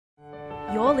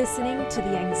You're listening to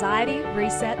the Anxiety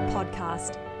Reset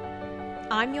Podcast.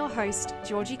 I'm your host,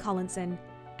 Georgie Collinson,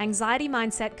 anxiety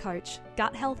mindset coach,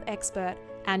 gut health expert,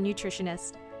 and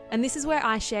nutritionist. And this is where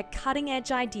I share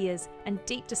cutting-edge ideas and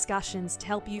deep discussions to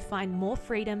help you find more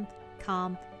freedom,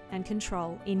 calm, and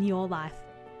control in your life.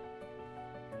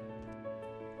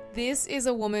 This is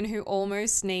a woman who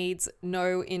almost needs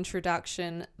no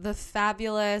introduction, the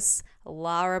fabulous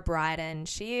Lara Briden.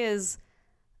 She is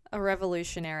a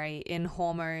revolutionary in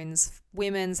hormones,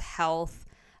 women's health.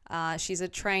 She's a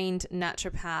trained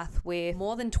naturopath with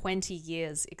more than 20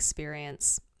 years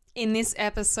experience. In this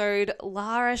episode,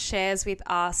 Lara shares with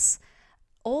us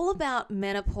all about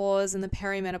menopause and the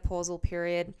perimenopausal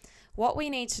period, what we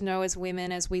need to know as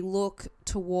women as we look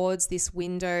towards this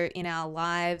window in our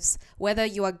lives, whether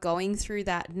you are going through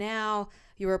that now,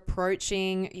 you're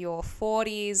approaching your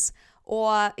 40s,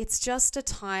 or it's just a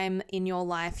time in your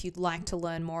life you'd like to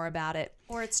learn more about it,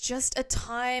 or it's just a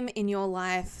time in your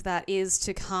life that is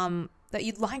to come that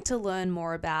you'd like to learn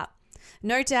more about.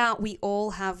 No doubt we all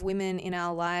have women in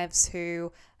our lives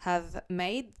who have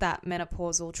made that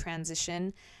menopausal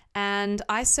transition, and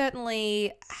I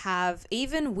certainly have,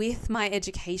 even with my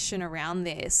education around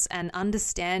this and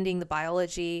understanding the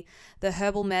biology, the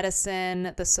herbal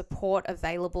medicine, the support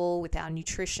available with our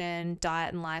nutrition,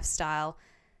 diet, and lifestyle.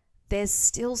 There's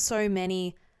still so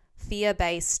many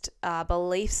fear-based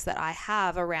beliefs that I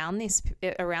have around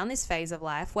this phase of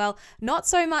life. Well, not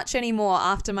so much anymore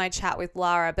after my chat with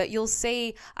Lara, but you'll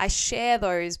see I share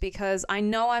those because I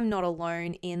know I'm not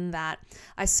alone in that.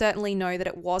 I certainly know that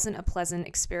it wasn't a pleasant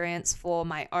experience for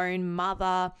my own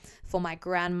mother, for my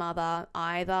grandmother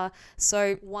either.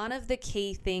 So one of the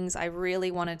key things I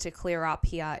really wanted to clear up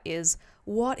here is,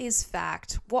 what is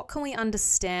fact? What can we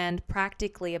understand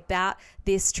practically about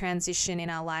this transition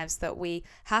in our lives that we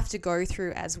have to go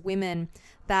through as women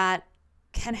that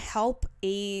can help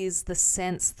ease the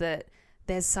sense that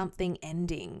there's something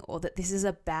ending or that this is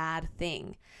a bad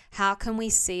thing? How can we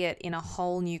see it in a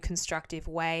whole new constructive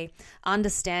way,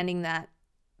 understanding that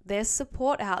there's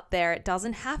support out there. It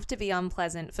doesn't have to be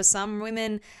unpleasant. For some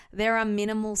women, there are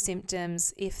minimal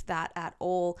symptoms, if that at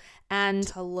all, and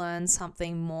to learn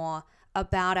something more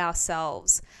about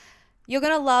ourselves. You're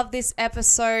going to love this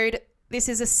episode. This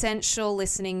is essential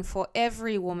listening for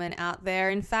every woman out there.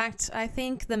 In fact, I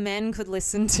think the men could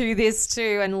listen to this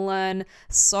too and learn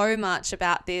so much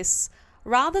about this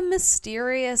rather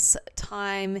mysterious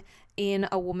time in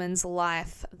a woman's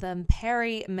life, the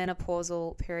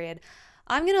perimenopausal period.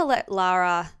 I'm going to let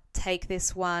Lara take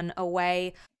this one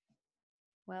away.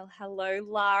 Well, hello,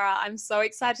 Lara. I'm so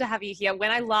excited to have you here.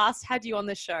 When I last had you on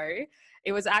the show,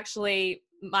 it was actually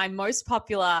my most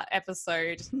popular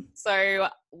episode. So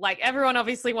like everyone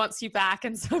obviously wants you back.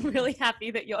 And so I'm really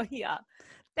happy that you're here.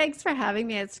 Thanks for having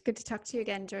me. It's good to talk to you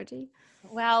again, Georgie.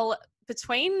 Well,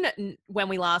 between when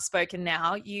we last spoke and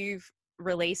now, you've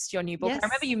released your new book. Yes. I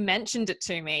remember you mentioned it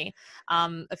to me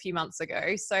a few months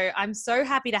ago. So I'm so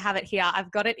happy to have it here.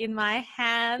 I've got it in my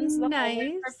hands, the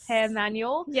Nice. Prepare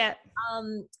manual. Yeah.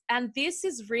 And this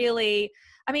is really,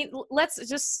 I mean, let's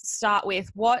just start with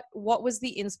what was the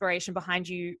inspiration behind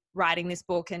you writing this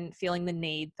book and feeling the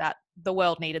need that the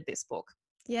world needed this book?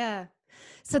 Yeah.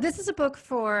 So this is a book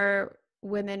for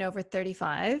women over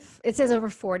 35. It says over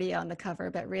 40 on the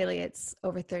cover, but really it's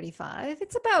over 35.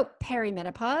 It's about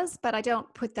perimenopause, but I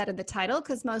don't put that in the title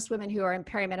because most women who are in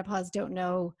perimenopause don't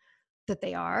know that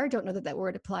that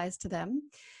word applies to them.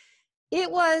 It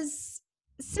was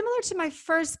similar to my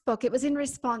first book. It was in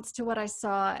response to what I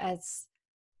saw as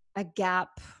a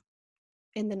gap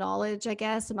in the knowledge, I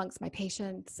guess, amongst my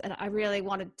patients. And I really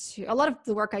wanted to, a lot of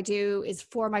the work I do is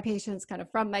for my patients, kind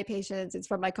of from my patients. It's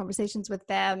from my conversations with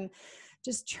them,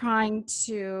 just trying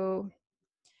to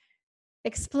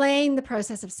explain the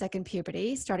process of second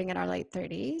puberty, starting in our late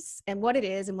 30s, and what it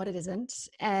is and what it isn't,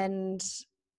 and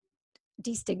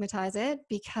destigmatize it,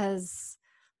 because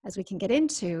as we can get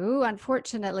into,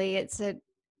 unfortunately, it's a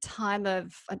time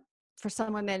of, for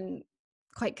some women,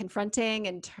 quite confronting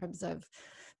in terms of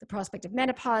the prospect of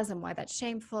menopause and why that's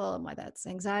shameful and why that's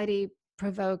anxiety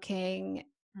provoking,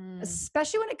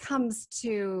 especially when it comes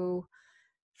to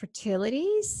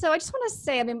fertility. So I just want to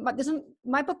say, I mean,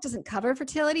 my book doesn't cover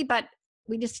fertility, but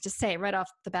we just to say right off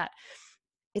the bat,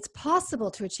 it's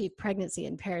possible to achieve pregnancy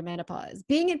in perimenopause.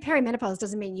 Being in perimenopause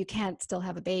doesn't mean you can't still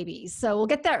have a baby. So we'll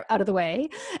get that out of the way,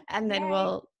 and then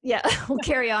we'll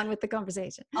carry on with the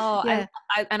conversation. Oh, yeah.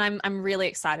 I'm really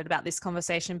excited about this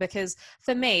conversation because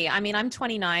for me, I mean, I'm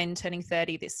 29, turning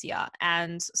 30 this year.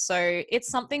 And so it's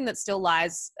something that still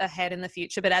lies ahead in the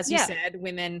future. But as you said,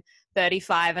 women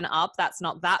 35 and up, that's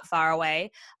not that far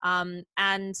away.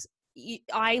 And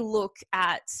I look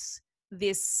at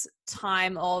this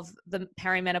time of the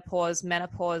perimenopause,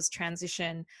 menopause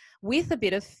transition with a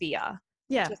bit of fear.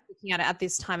 Yeah. Just looking at it at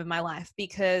this time of my life,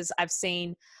 because I've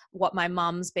seen what my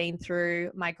mum's been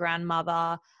through, my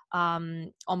grandmother,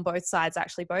 on both sides,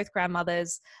 actually, both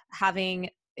grandmothers having,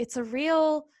 it's a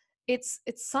real, it's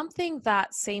something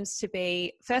that seems to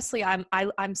be, firstly,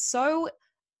 I'm so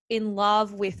in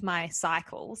love with my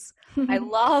cycles. I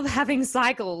love having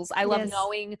cycles. I love Yes.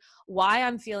 knowing why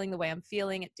I'm feeling the way I'm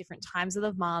feeling at different times of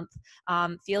the month,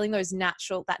 feeling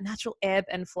that natural ebb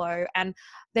and flow. And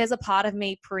there's a part of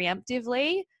me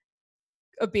preemptively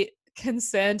a bit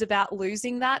concerned about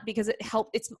losing that, because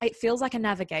it feels like a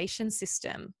navigation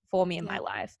system for me in my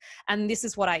life. And this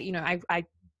is what I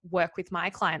work with my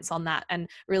clients on that, and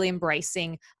really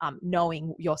embracing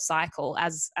knowing your cycle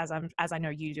as I know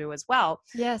you do as well.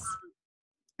 Yes.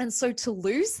 And so to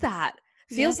lose that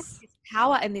feels like this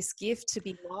power and this gift to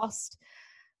be lost.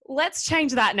 Let's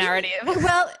change that narrative.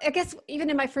 Well, I guess even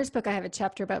in my first book, I have a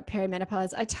chapter about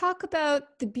perimenopause. I talk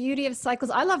about the beauty of cycles.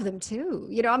 I love them too.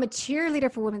 You know, I'm a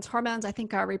cheerleader for women's hormones. I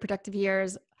think our reproductive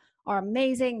years are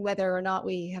amazing, whether or not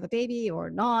we have a baby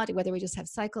or not, whether we just have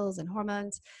cycles and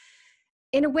hormones.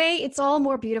 In a way, it's all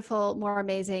more beautiful, more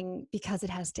amazing because it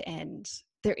has to end.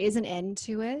 There is an end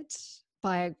to it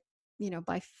by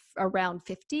around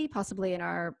 50, possibly in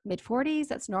our mid 40s.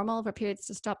 That's normal for periods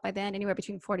to stop by then, anywhere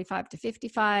between 45 to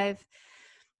 55.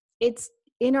 It's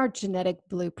in our genetic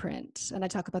blueprint. And I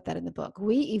talk about that in the book.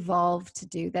 We evolved to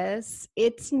do this.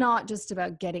 It's not just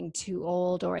about getting too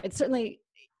old, or it's certainly,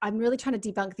 I'm really trying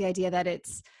to debunk the idea that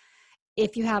it's,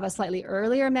 if you have a slightly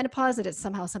earlier menopause, that it's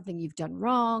somehow something you've done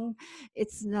wrong.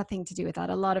 It's nothing to do with that.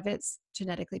 A lot of it's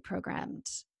genetically programmed.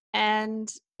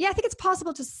 And yeah, I think it's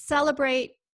possible to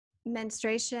celebrate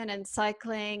menstruation and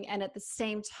cycling and at the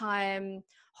same time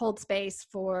hold space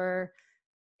for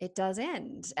it does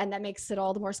end. And that makes it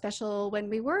all the more special when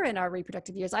we were in our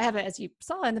reproductive years. I have, as you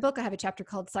saw in the book, I have a chapter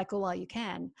called Cycle While You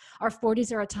Can. Our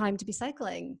 40s are a time to be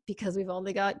cycling because we've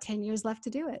only got 10 years left to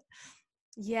do it.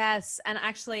 Yes. And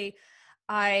actually,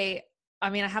 I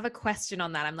mean, I have a question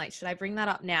on that. I'm like, should I bring that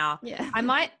up now? Yeah. I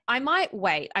might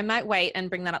wait and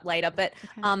bring that up later. But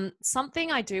Okay.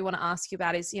 something I do want to ask you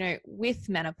about is, with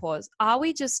menopause, are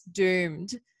we just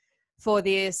doomed for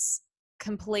this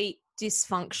complete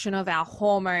dysfunction of our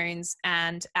hormones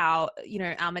and our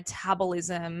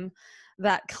metabolism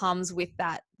that comes with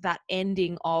that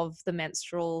ending of the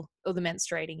menstrual or the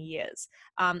menstruating years?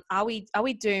 Are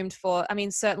we doomed for, I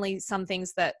mean, certainly some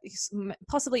things that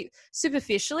possibly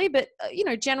superficially, but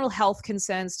general health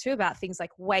concerns too, about things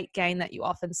like weight gain that you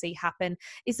often see happen.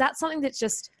 Is that something that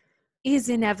just is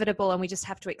inevitable and we just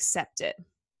have to accept it?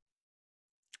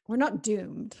 We're not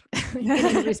doomed in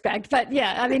any respect, but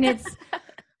yeah, I mean,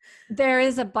 there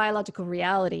is a biological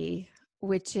reality,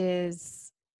 which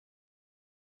is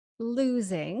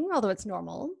losing, although it's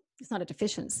normal. It's not a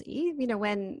deficiency.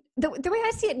 When the way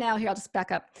I see it now, here, I'll just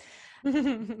back up.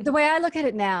 The way I look at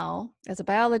it now, as a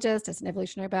biologist, as an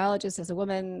evolutionary biologist, as a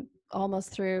woman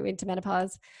almost through into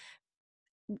menopause,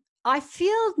 I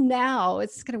feel now,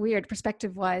 it's kind of weird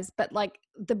perspective wise, but like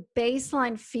the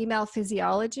baseline female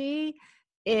physiology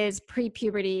is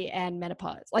pre-puberty and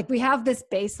menopause. Like we have this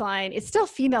baseline, it's still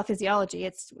female physiology.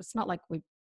 It's not like we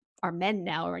are men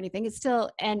now or anything. It's still,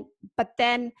 but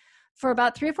then for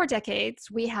about 3 or 4 decades,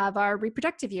 we have our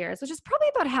reproductive years, which is probably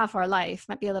about half our life,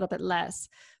 might be a little bit less.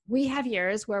 We have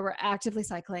years where we're actively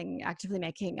cycling, actively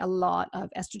making a lot of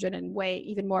estrogen and way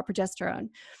even more progesterone.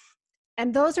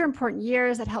 And those are important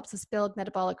years that helps us build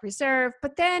metabolic reserve,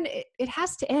 but then it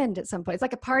has to end at some point. It's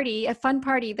like a party, a fun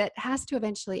party that has to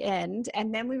eventually end.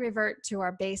 And then we revert to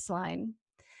our baseline.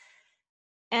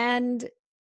 And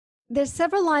there's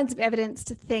several lines of evidence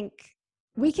to think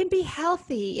we can be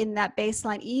healthy in that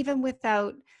baseline, even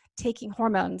without taking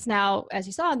hormones. Now, as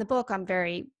you saw in the book,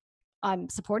 I'm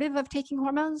supportive of taking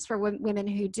hormones for women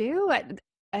who do.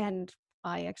 And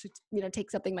I actually,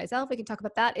 take something myself. We can talk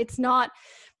about that. It's not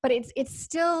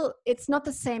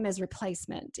the same as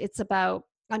replacement. It's about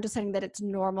understanding that it's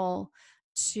normal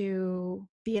to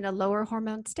be in a lower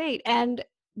hormone state. And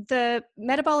the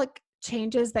metabolic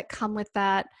changes that come with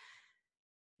that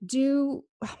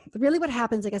really what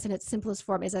happens, I guess, in its simplest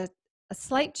form is a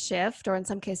slight shift, or in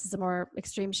some cases, a more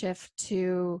extreme shift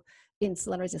to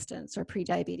insulin resistance or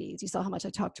prediabetes. You saw how much I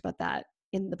talked about that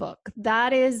in the book.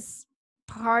 That is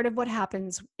part of what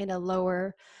happens in a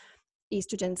lower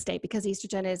estrogen state, because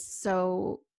estrogen is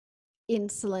so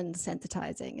insulin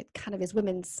sensitizing. It kind of is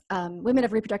women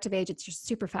of reproductive age. It's your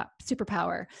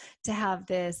superpower to have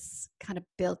this kind of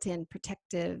built-in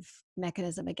protective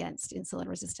mechanism against insulin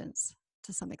resistance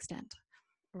to some extent.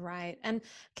 Right. And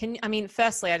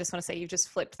firstly, I just want to say you've just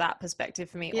flipped that perspective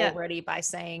for me Yeah. already by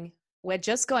saying we're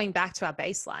just going back to our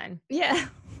baseline. Yeah.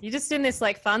 You're just in this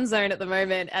like fun zone at the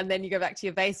moment, and then you go back to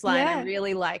your baseline. I Yeah.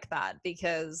 really like that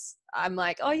because I'm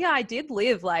like, oh yeah, I did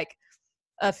live like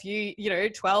a few,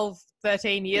 12,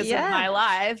 13 years of Yeah. my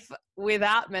life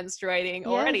without menstruating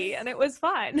already, Yes. and it was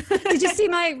fine. Did you see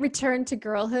my return to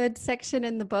girlhood section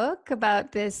in the book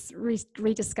about this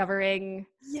rediscovering?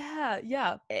 Yeah,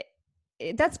 yeah.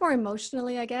 That's more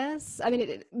emotionally, I guess. I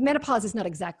mean, menopause is not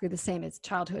exactly the same as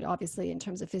childhood, obviously, in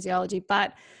terms of physiology,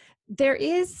 but there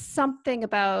is something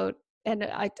about, and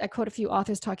I quote a few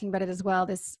authors talking about it as well,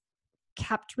 this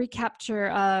recapture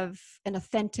of an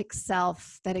authentic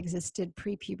self that existed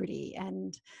pre-puberty.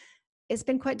 And it's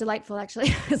been quite delightful,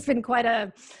 actually. It's been quite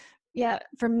yeah,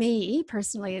 for me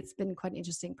personally, it's been quite an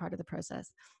interesting part of the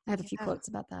process. I have a few Yeah. quotes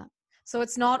about that. So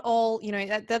it's not all,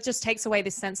 that just takes away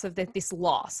this sense of this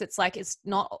loss. It's like, it's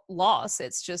not loss.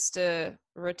 It's just a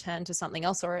return to something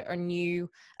else, or a new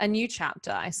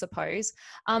chapter, I suppose.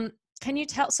 Can you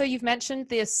tell, so you've mentioned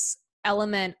this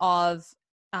element of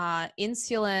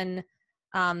insulin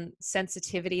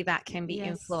sensitivity that can be Yes.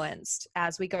 influenced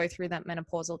as we go through that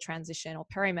menopausal transition or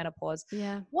perimenopause.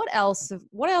 Yeah. What else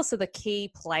are the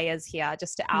key players here,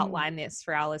 just to outline this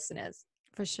for our listeners?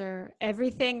 For sure.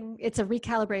 Everything, it's a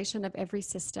recalibration of every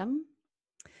system,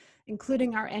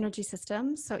 including our energy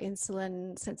system, so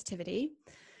insulin sensitivity,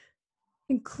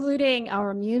 including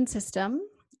our immune system,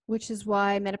 which is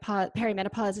why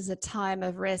perimenopause is a time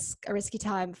of risk, a risky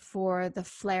time for the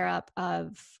flare up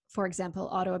of, for example,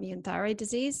 autoimmune thyroid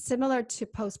disease, similar to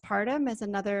postpartum as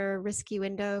another risky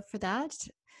window for that.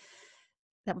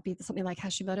 That would be something like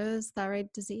Hashimoto's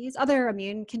thyroid disease. Other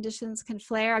immune conditions can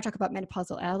flare. I talk about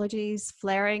menopausal allergies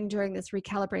flaring during this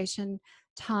recalibration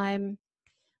time.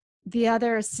 The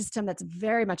other system that's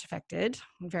very much affected,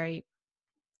 very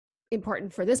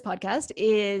important for this podcast,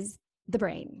 is the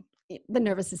brain, the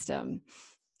nervous system.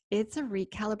 It's a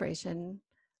recalibration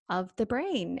of the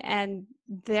brain. And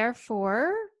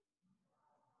therefore,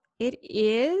 it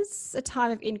is a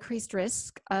time of increased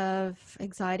risk of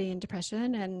anxiety and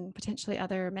depression and potentially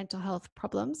other mental health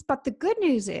problems. But the good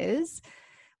news is,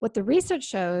 what the research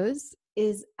shows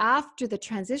is after the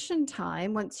transition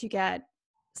time, once you get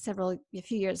a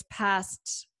few years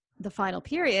past the final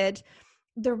period,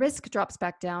 the risk drops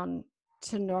back down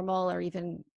to normal or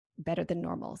even better than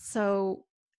normal. So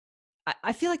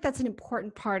I feel like that's an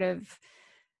important part of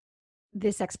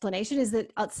this explanation, is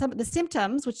that some of the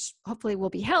symptoms, which hopefully will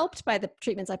be helped by the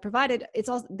treatments I provided, it's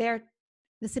all there.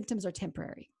 The symptoms are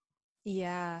temporary.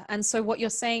 Yeah. And so what you're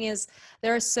saying is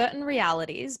there are certain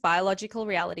realities, biological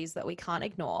realities, that we can't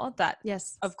ignore, that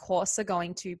Yes. of course are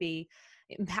going to be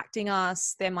impacting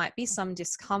us. There might be some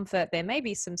discomfort. There may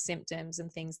be some symptoms and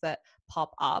things that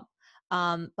pop up.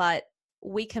 But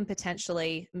we can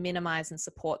potentially minimize and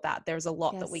support that. There's a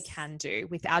lot that we Yes. can do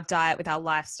with our diet, with our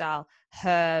lifestyle,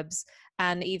 herbs,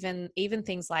 and even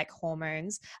things like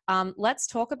hormones. Let's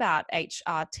talk about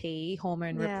HRT,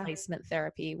 hormone Yeah. replacement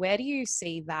therapy. Where do you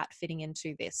see that fitting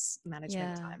into this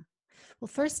management Yeah. time? Well,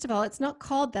 first of all, it's not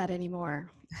called that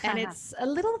anymore. And it's a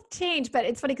little change, but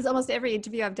it's funny because almost every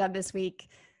interview I've done this week,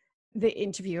 the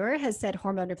interviewer has said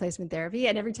hormone replacement therapy.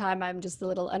 And every time I'm just the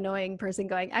little annoying person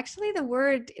going, actually,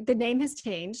 the name has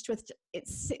changed,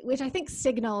 which I think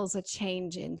signals a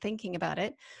change in thinking about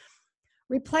it.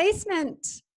 Replacement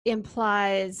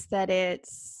implies that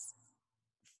it's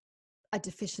a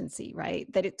deficiency,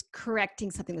 right? That it's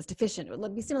correcting something that's deficient. It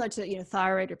would be similar to,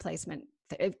 thyroid replacement.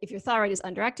 If your thyroid is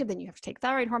underactive, then you have to take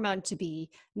thyroid hormone to be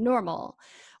normal.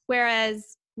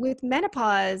 Whereas with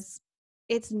menopause,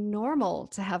 it's normal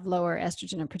to have lower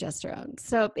estrogen and progesterone.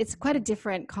 So it's quite a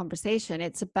different conversation.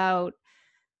 It's about,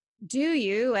 do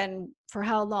you, and for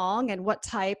how long, and what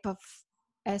type of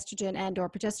estrogen and or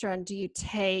progesterone do you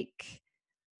take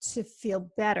to feel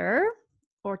better,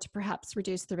 or to perhaps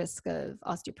reduce the risk of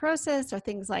osteoporosis or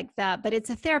things like that. But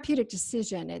it's a therapeutic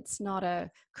decision. It's not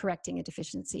correcting a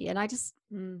deficiency. And I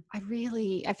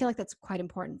feel like that's quite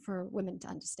important for women to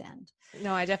understand.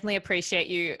 No, I definitely appreciate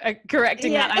you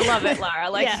correcting Yeah. that. I love it, Lara.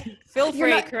 Like, Yeah. feel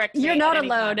free, correct me You're at not any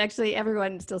alone. time. Actually,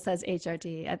 everyone still says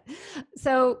HRT.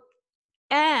 So,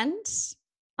 and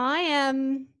I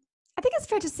think it's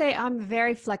fair to say I'm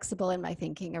very flexible in my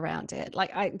thinking around it.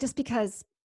 Like just because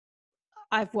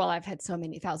I've had so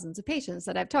many thousands of patients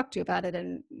that I've talked to about it,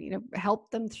 and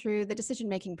helped them through the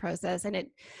decision-making process. And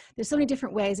there's so many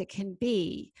different ways it can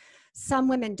be. Some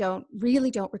women don't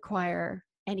require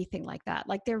anything like that.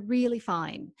 Like they're really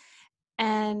fine.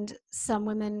 And some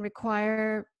women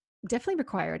require definitely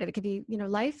required. And it could be,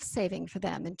 life-saving for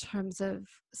them in terms of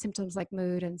symptoms like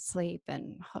mood and sleep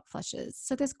and hot flushes.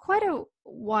 So there's quite a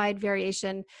wide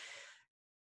variation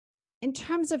in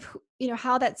terms of,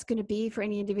 how that's going to be for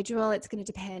any individual. It's going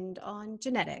to depend on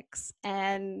genetics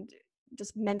and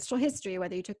just menstrual history,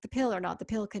 whether you took the pill or not. The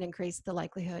pill can increase the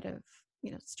likelihood of,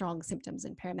 strong symptoms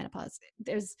in perimenopause.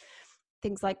 There's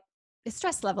things like the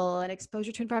stress level and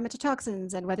exposure to environmental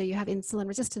toxins, and whether you have insulin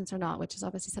resistance or not, which is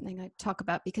obviously something I talk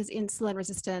about, because insulin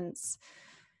resistance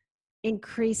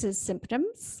increases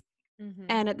symptoms. Mm-hmm.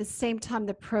 And at the same time,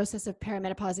 the process of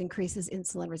perimenopause increases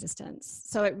insulin resistance.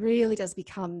 So it really does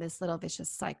become this little vicious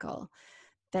cycle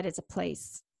that is a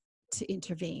place to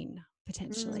intervene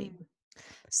potentially.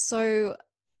 So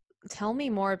tell me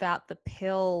more about the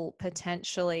pill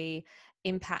potentially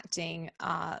impacting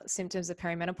symptoms of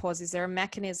perimenopause. Is there a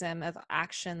mechanism of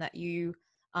action that you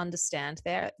understand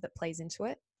there that plays into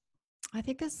it? I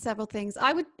think there's several things.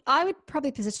 I would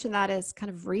probably position that as kind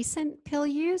of recent pill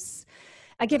use.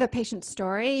 I give a patient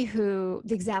story the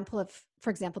example of, for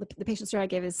example, the patient story I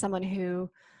gave is someone who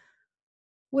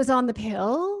was on the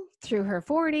pill through her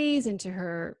 40s into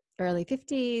her early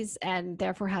 50s, and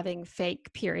therefore having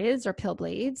fake periods or pill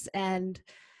bleeds, and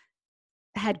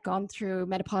had gone through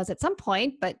menopause at some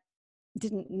point, but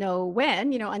didn't know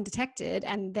when, undetected.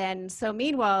 And then, so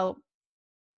meanwhile,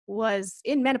 was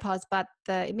in menopause, but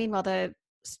the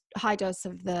high dose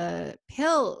of the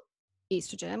pill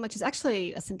estrogen, which is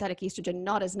actually a synthetic estrogen,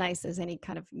 not as nice as any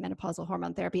kind of menopausal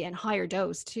hormone therapy, and higher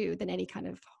dose too than any kind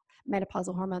of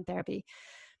menopausal hormone therapy.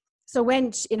 So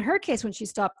in her case, when she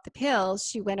stopped the pills,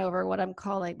 she went over what I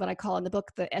call in the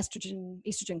book the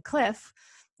estrogen cliff,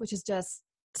 which is just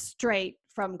straight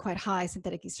from quite high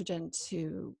synthetic estrogen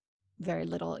to very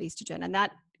little estrogen. And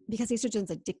that, because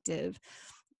estrogen's addictive,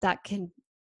 that can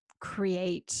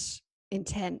create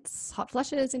intense hot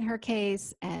flushes in her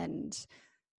case, and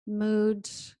mood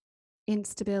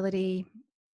instability.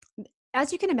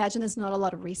 As you can imagine, there's not a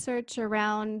lot of research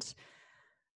around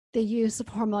the use of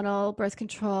hormonal birth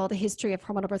control, the history of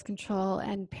hormonal birth control,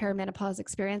 and perimenopause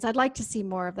experience. I'd like to see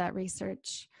more of that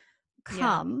research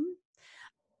come.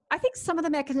 Yeah. I think some of the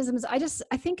mechanisms, I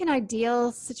think an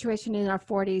ideal situation in our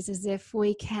 40s is if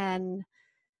we can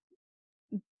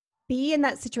be in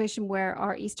that situation where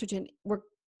we're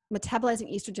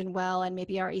metabolizing estrogen well, and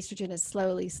maybe our estrogen is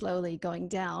slowly going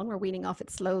down. We're weaning off it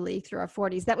slowly through our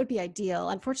 40s. That would be ideal.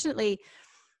 Unfortunately,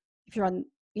 if you're on,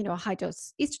 a high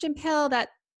dose estrogen pill, that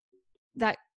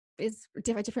is a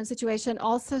different situation.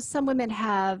 Also, some women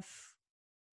have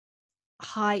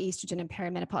high estrogen in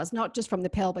perimenopause, not just from the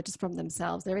pill, but just from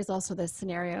themselves. There is also this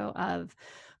scenario of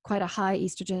quite a high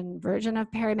estrogen version of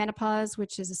perimenopause,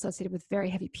 which is associated with very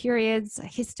heavy periods, a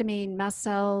histamine, mast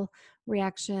cell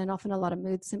reaction, often a lot of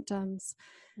mood symptoms.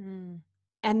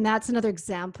 And that's another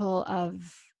example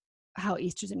of how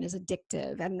estrogen is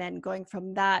addictive. And then going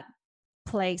from that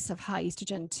place of high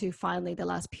estrogen to finally the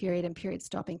last period and period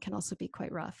stopping can also be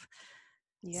quite rough.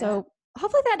 Yeah. So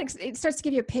hopefully it starts to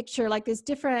give you a picture, like there's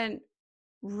different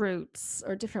routes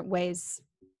or different ways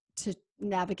to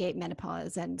navigate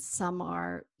menopause, and some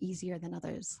are easier than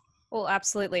others. Well,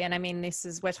 absolutely. And I mean,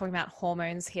 we're talking about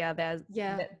hormones here.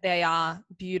 They are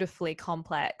beautifully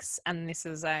complex. And this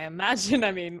is, I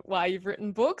imagine, why you've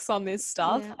written books on this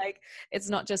stuff. Yeah. Like, it's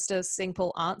not just a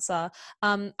simple answer.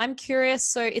 I'm curious.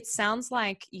 So it sounds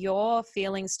like your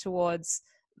feelings towards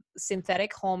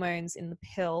synthetic hormones in the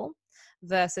pill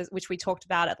versus, which we talked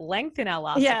about at length in our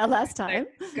last time.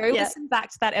 So go listen back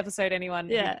to that episode, anyone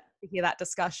who wants to hear that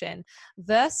discussion,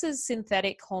 versus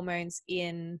synthetic hormones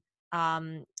in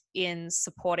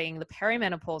supporting the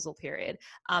perimenopausal period.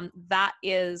 That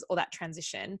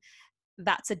transition,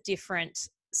 that's a different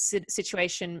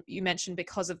situation you mentioned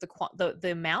because of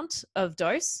the amount of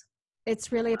dose.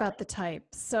 It's really about the type.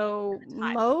 So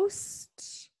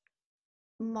most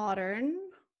modern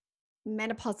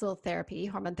menopausal therapy,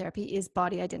 hormone therapy, is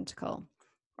body identical,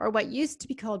 or what used to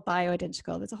be called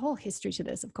bioidentical. There's a whole history to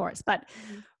this, of course, but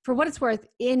for what it's worth,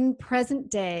 in present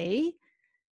day,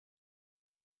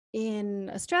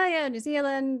 in Australia, New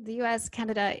Zealand, the US,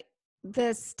 Canada,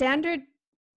 the standard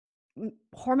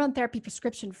hormone therapy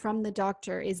prescription from the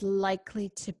doctor is likely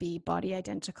to be body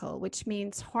identical, which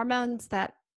means hormones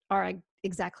that are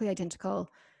exactly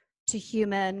identical to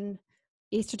human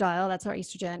estradiol, that's our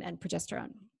estrogen, and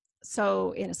progesterone.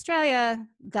 So in Australia,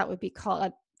 that would be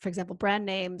called, for example, brand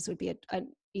names would be an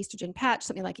estrogen patch,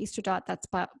 something like Estradot, that's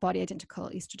body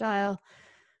identical estradiol.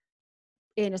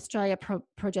 In Australia,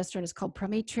 progesterone is called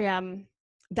Prometrium.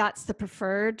 That's the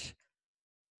preferred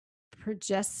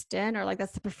progestin, or like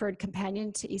that's the preferred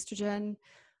companion to estrogen.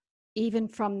 even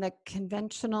from the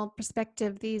conventional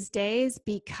perspective these days,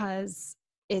 because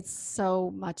it's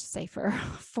so much safer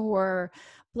for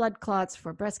blood clots,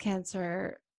 for breast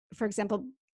cancer. For example,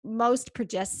 most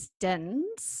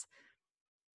progestins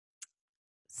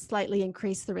slightly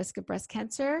increase the risk of breast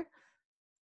cancer.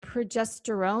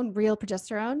 Progesterone, real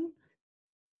progesterone,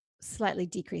 slightly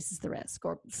decreases the risk,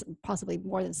 or possibly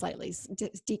more than slightly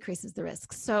decreases the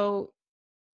risk. So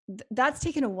that's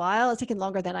taken a while. It's taken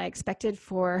longer than I expected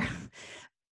for,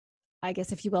 I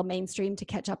guess, if you will, mainstream to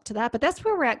catch up to that. But that's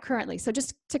where we're at currently. So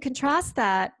just to contrast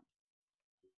that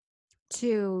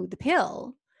to the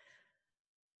pill,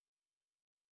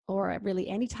 or really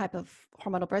any type of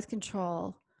hormonal birth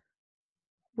control,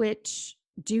 which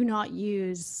do not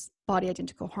use body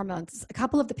identical hormones. A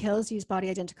couple of the pills use body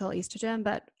identical estrogen,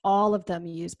 but all of them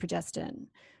use progestin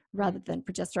rather than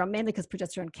progesterone, mainly because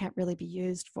progesterone can't really be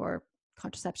used for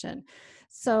contraception.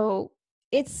 So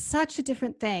it's such a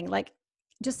different thing. Like,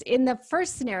 just in the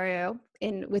first scenario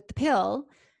with the pill,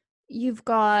 you've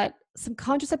got some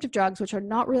contraceptive drugs, which are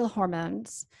not real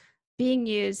hormones, being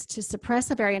used to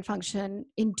suppress ovarian function,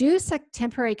 induce a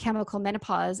temporary chemical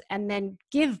menopause, and then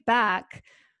give back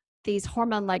these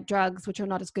hormone-like drugs, which are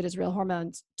not as good as real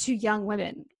hormones, to young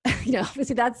women.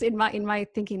 Obviously that's in my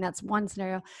thinking, that's one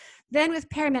scenario. Then with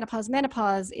perimenopause,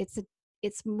 menopause,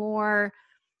 it's more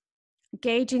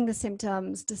gauging the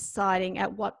symptoms, deciding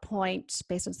at what point,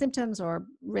 based on symptoms or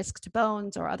risk to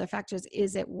bones or other factors,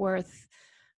 is it worth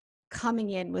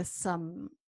coming in with some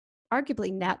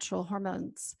arguably natural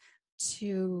hormones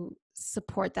to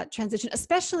support that transition,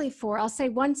 especially for, I'll say,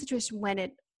 one situation when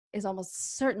it is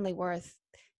almost certainly worth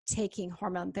taking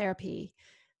hormone therapy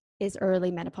is early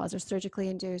menopause or surgically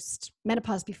induced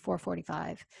menopause before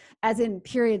 45, as in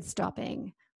period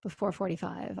stopping before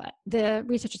 45. The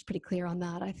research is pretty clear on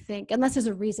that, I think, unless there's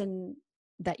a reason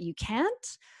that you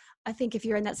can't. I think if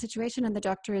you're in that situation and the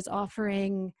doctor is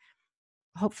offering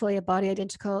hopefully a body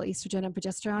identical estrogen and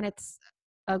progesterone, it's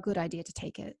a good idea to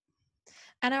take it.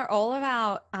 And are all of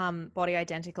our body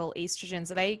identical estrogens,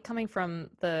 are they coming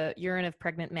from the urine of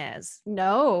pregnant mares?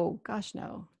 No, gosh,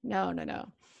 no.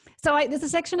 So there's a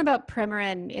section about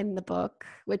Premarin in the book,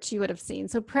 which you would have seen.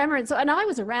 So Premarin, and I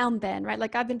was around then, right?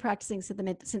 Like, I've been practicing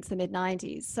since the mid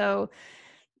 90s. So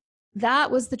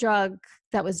that was the drug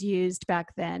that was used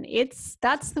back then.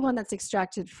 That's the one that's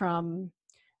extracted from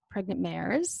pregnant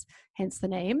mares, hence the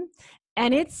name.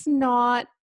 And it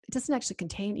doesn't actually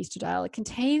contain estradiol. It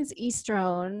contains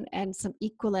estrone and some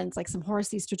equivalents, like some horse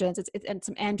estrogens, and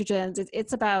some androgens.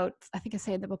 It's about, I think I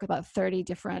say in the book, about 30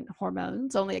 different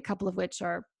hormones, only a couple of which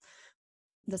are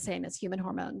the same as human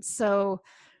hormones. So,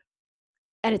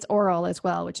 and it's oral as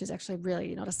well, which is actually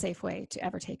really not a safe way to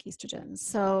ever take estrogens.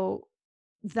 So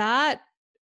that,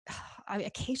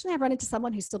 occasionally I run into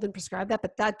someone who's still been prescribed that,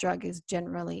 but that drug is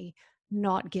generally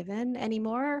not given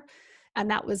anymore.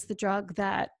 And that was the drug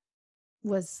that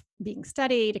was being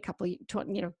studied a couple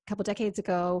decades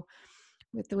ago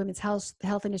with the Women's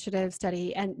Health Initiative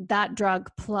study, and that drug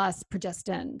plus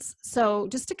progestins. So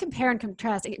just to compare and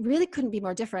contrast, it really couldn't be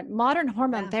more different. Modern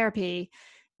hormone therapy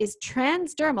is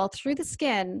transdermal through the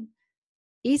skin,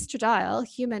 estradiol,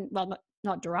 human, well,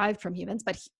 not derived from humans,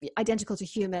 but identical to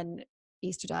human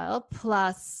estradiol,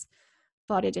 plus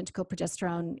body identical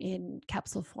progesterone in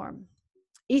capsule form.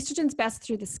 Estrogen's best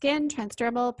through the skin,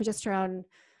 transdermal. Progesterone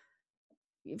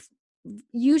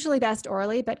usually best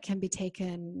orally, but can be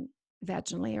taken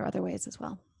vaginally or other ways as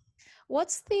well.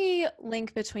 What's the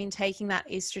link between taking that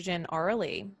estrogen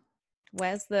orally?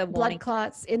 Where's the warning? Blood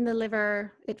clots in the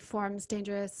liver. It forms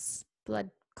dangerous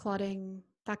blood clotting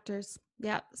factors.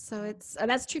 Yeah. So and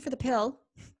that's true for the pill,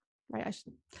 right?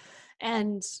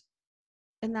 And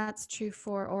that's true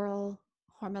for oral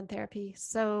hormone therapy.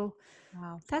 So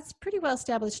that's pretty well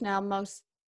established now.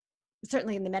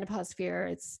 Certainly in the menopause sphere,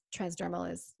 it's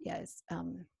transdermal is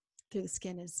through the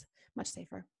skin is much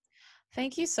safer.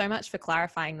 Thank you so much for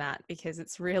clarifying that, because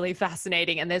it's really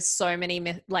fascinating. And there's so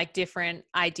many different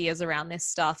ideas around this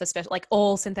stuff, especially like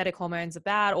all synthetic hormones are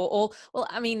bad, or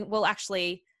all,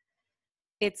 actually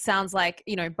it sounds like,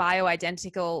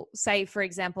 bioidentical. Say, for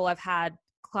example, I've had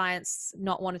clients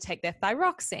not want to take their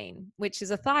thyroxine, which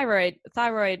is a thyroid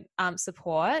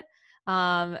support.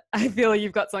 I feel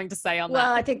you've got something to say on that.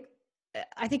 Well, I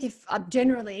think if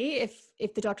generally,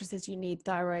 if the doctor says you need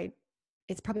thyroid,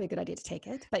 it's probably a good idea to take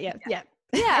it. But yeah.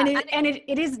 and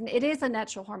it is a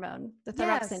natural hormone. The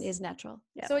thyroxine is natural.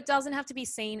 Yeah. So it doesn't have to be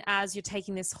seen as you're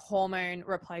taking this hormone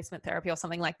replacement therapy or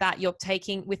something like that. You're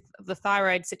taking, with the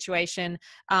thyroid situation,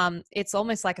 it's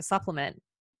almost like a supplement.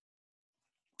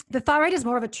 The thyroid is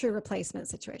more of a true replacement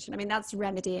situation. I mean, that's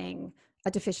remedying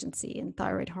a deficiency in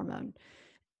thyroid hormone.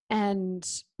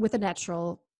 and with a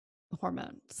natural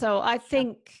hormone. So I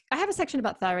think I have a section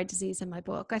about thyroid disease in my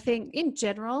book. I think in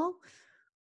general,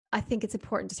 I think it's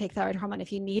important to take thyroid hormone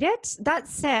if you need it. That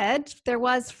said, there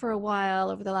was for a while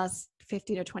over the last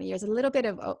 15 or 20 years, a little bit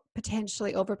of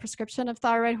potentially overprescription of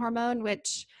thyroid hormone,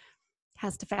 which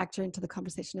has to factor into the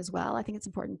conversation as well. I think it's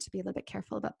important to be a little bit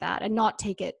careful about that and not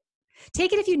take it.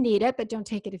 Take it if you need it, but don't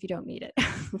take it if you don't need it.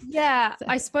 Yeah, So,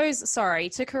 I suppose, sorry,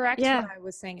 to correct yeah, what I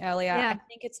was saying earlier, I yeah,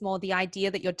 think it's more the idea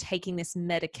that you're taking this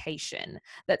medication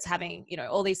that's having,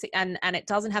 all these, and it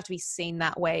doesn't have to be seen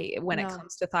that way when it no,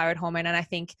 comes to thyroid hormone. And I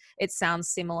think it sounds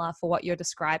similar for what you're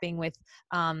describing with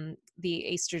the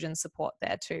estrogen support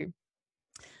there too.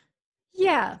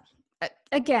 yeah.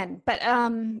 Again, but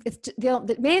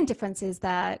the main difference is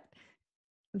that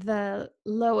the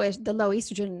low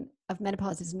estrogen of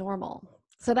menopause is normal.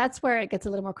 So that's where it gets a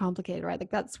little more complicated, right?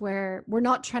 Like that's where we're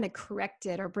not trying to correct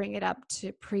it or bring it up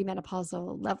to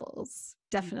premenopausal levels.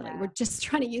 Definitely. We're Yeah. just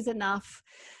trying to use enough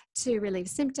to relieve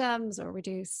symptoms or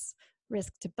reduce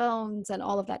risk to bones. And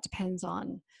all of that depends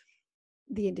on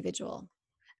the individual.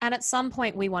 And at some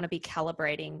point, we want to be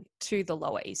calibrating to the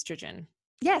lower estrogen.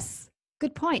 Yes.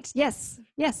 Good point. Yes.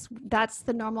 Yes. That's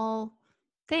the normal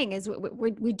thing is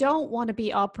we don't want to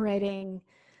be operating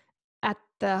at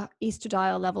the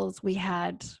estradiol levels we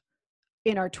had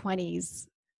in our 20s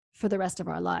for the rest of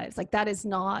our lives. Like that is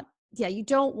not, yeah, you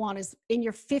don't want as in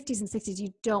your 50s and 60s,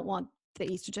 you don't want the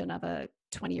estrogen of a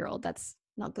 20-year-old. That's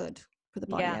not good for the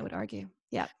body, I Yeah. would argue.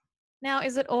 Yeah. Now,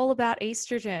 is it all about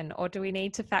estrogen, or do we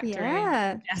need to factor in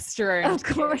Yeah, progesterone of too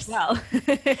as course. well?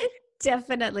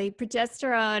 Definitely.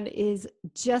 Progesterone is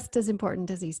just as important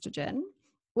as estrogen,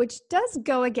 which does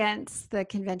go against the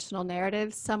conventional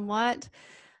narrative somewhat.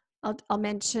 I'll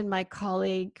mention my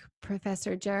colleague,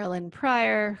 Professor Geraldine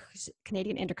Pryor, who's a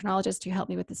Canadian endocrinologist who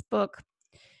helped me with this book.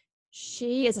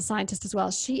 She is a scientist as well.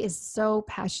 She is so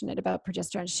passionate about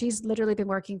progesterone. She's literally been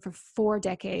working for 4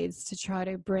 decades to try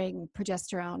to bring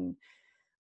progesterone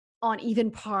on even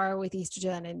par with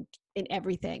estrogen and in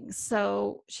everything.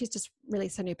 So she's just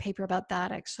released a new paper about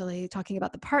that, actually, talking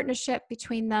about the partnership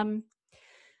between them.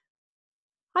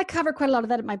 I cover quite a lot of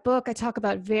that in my book. I talk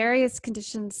about various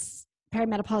conditions,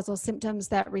 perimenopausal symptoms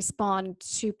that respond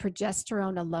to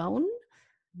progesterone alone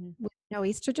with no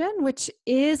estrogen, which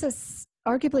is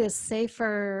arguably a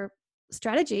safer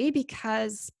strategy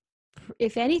because,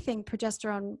 if anything,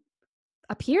 progesterone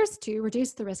appears to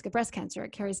reduce the risk of breast cancer.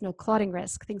 It carries no clotting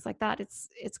risk, things like that.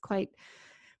 It's quite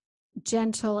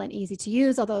gentle and easy to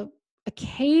use, although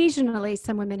occasionally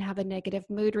some women have a negative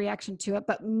mood reaction to it,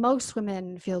 but most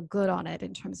women feel good on it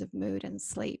in terms of mood and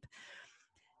sleep.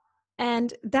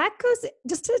 And that goes,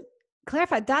 just to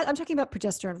clarify, that I'm talking about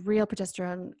progesterone, real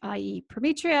progesterone, i.e.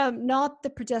 permetrium, not the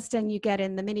progestin you get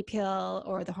in the mini pill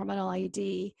or the hormonal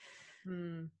IUD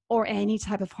or any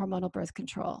type of hormonal birth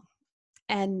control.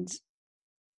 And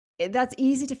that's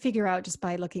easy to figure out just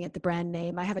by looking at the brand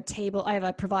name. I have a table.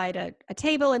 I provide a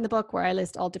table in the book where I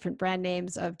list all different brand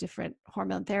names of different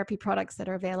hormone therapy products that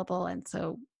are available. And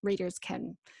so readers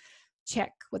can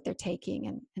check what they're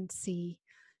taking and see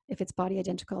if it's body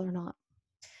identical or not.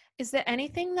 Is there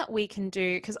anything that we can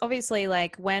do? Because obviously,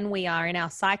 like when we are in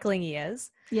our cycling years,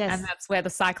 and Yes. that's where the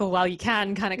cycle while you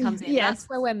can kind of comes in, Yes. that's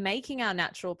where we're making our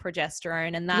natural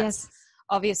progesterone. And that's Yes.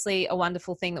 obviously a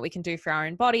wonderful thing that we can do for our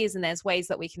own bodies. And there's ways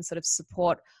that we can sort of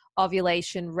support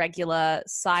ovulation, regular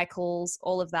cycles,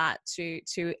 all of that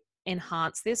to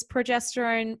enhance this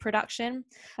progesterone production.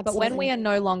 But when we Absolutely. are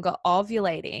no longer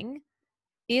ovulating,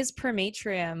 is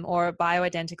prometrium or a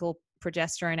bioidentical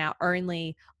progesterone our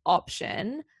only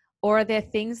option? Or are there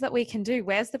things that we can do?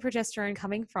 Where's the progesterone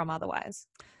coming from otherwise?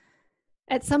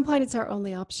 At some point, it's our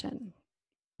only option.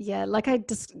 Yeah, like I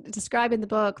describe in the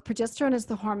book, progesterone is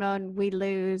the hormone we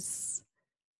lose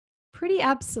pretty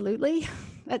absolutely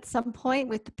at some point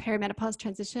with the perimenopause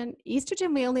transition.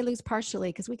 Estrogen, we only lose partially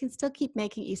because we can still keep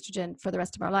making estrogen for the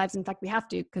rest of our lives. In fact, we have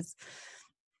to because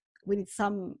we need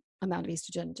some amount of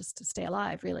estrogen just to stay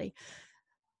alive, really.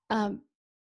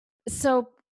 So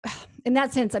in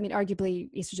that sense, I mean, arguably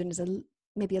estrogen is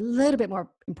maybe a little bit more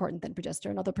important than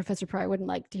progesterone, although Professor Pryor wouldn't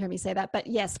like to hear me say that. But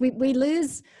yes, we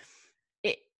lose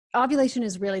it. Ovulation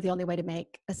is really the only way to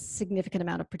make a significant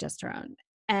amount of progesterone.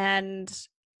 And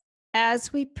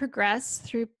as we progress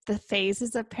through the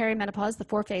phases of perimenopause, the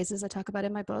 4 phases I talk about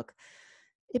in my book,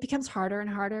 it becomes harder and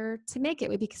harder to make it.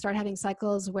 We start having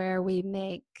cycles where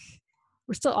we're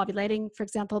still ovulating, for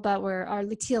example, but where our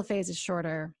luteal phase is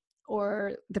shorter,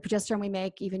 or the progesterone we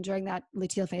make even during that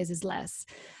luteal phase is less.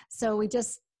 So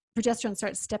progesterone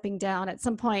starts stepping down. At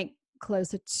some point,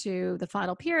 closer to the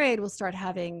final period, we'll start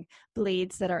having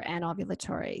bleeds that are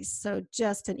anovulatory. So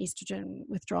just an estrogen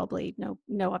withdrawal bleed, no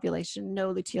ovulation,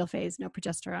 no luteal phase, no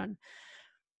progesterone.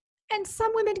 And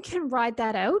some women can ride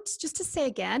that out. Just to say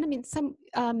again, I mean,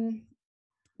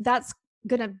 that's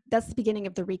the beginning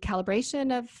of the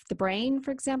recalibration of the brain,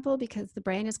 for example, because the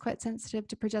brain is quite sensitive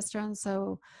to progesterone.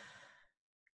 So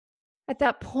at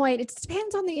that point, it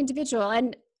depends on the individual.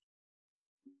 And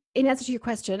in answer to your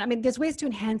question, I mean, there's ways to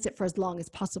enhance it for as long as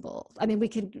possible. I mean, we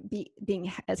can be being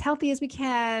as healthy as we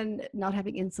can, not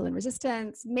having insulin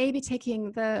resistance, maybe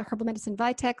taking the herbal medicine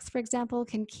Vitex, for example,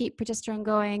 can keep progesterone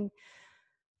going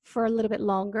for a little bit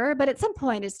longer, but at some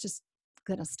point it's just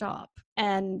going to stop.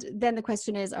 And then the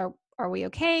question is, are we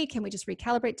okay? Can we just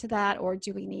recalibrate to that? Or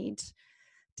do we need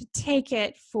to take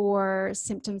it for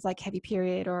symptoms like heavy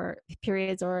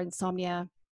periods or insomnia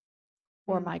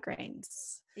or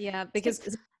migraines? Yeah,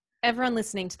 because everyone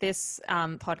listening to this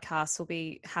podcast will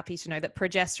be happy to know that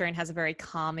progesterone has a very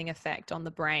calming effect on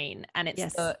the brain, and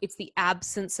it's the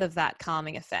absence of that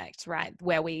calming effect, right,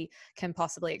 where we can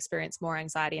possibly experience more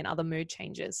anxiety and other mood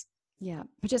changes. Yeah,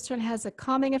 progesterone has a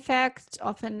calming effect,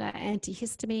 often an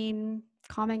antihistamine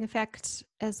calming effect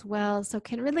as well, so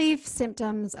can relieve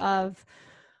symptoms of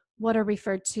what are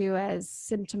referred to as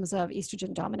symptoms of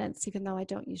estrogen dominance, even though I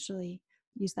don't usually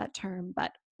use that term,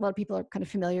 but a lot of people are kind of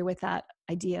familiar with that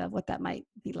idea of what that might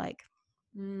be like.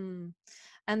 And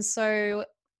so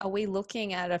are we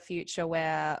looking at a future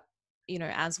where, you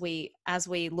know, as we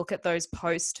look at those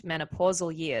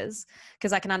post-menopausal years,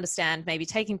 because I can understand maybe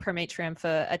taking prometrium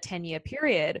for a 10-year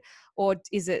period, or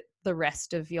is it the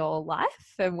rest of your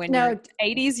life? And when you're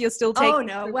in your 80s, you're still taking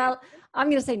no. Well, I'm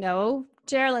going to say no.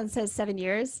 Geraldine says 7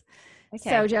 years.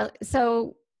 Okay.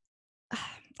 So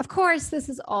of course, this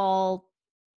is all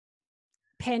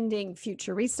pending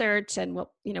future research and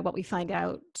what we find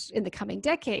out in the coming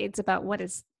decades about what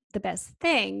is the best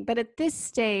thing. But at this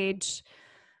stage,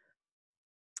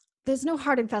 there's no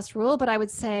hard and fast rule, but I would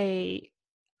say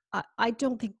I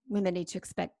don't think women need to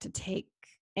expect to take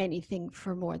anything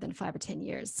for more than 5 or 10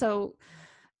 years. So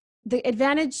the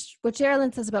advantage, what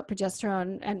Geraldine says about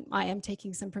progesterone, and I am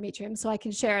taking some prometrium, so I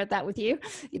can share that with you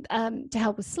to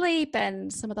help with sleep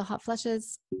and some of the hot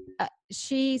flushes.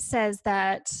 She says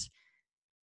that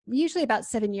usually about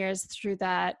 7 years through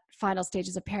that final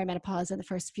stages of perimenopause and the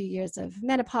first few years of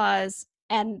menopause.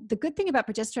 And the good thing about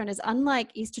progesterone is,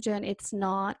 unlike estrogen, it's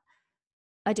not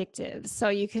addictive. So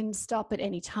you can stop at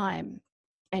any time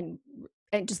and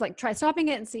just like try stopping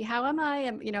it and see, how am I?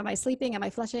 Am I sleeping? Am I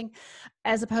flushing?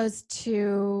 As opposed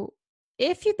to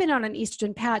if you've been on an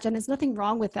estrogen patch, and there's nothing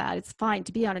wrong with that. It's fine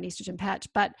to be on an estrogen patch.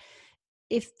 But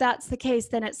if that's the case,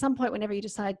 then at some point, whenever you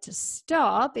decide to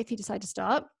stop, if you decide to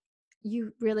stop,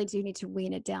 you really do need to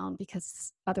wean it down,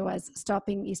 because otherwise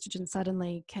stopping estrogen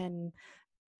suddenly can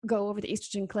go over the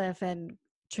estrogen cliff and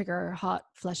trigger hot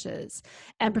flushes.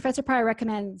 And Professor Pryor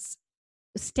recommends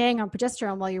staying on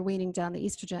progesterone while you're weaning down the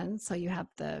estrogen, so you have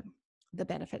the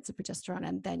benefits of progesterone,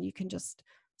 and then you can just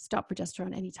stop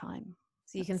progesterone anytime.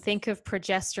 So you can think of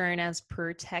progesterone as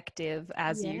protective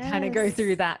as you kind of go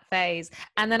through that phase.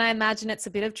 And then I imagine it's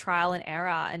a bit of trial and error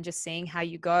and just seeing how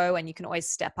you go, and you can always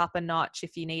step up a notch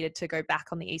if you needed to go back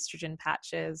on the estrogen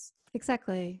patches.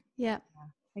 Exactly. Yeah.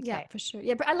 Okay. Yeah, for sure.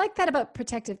 Yeah, but I like that about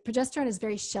protective. Progesterone is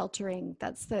very sheltering.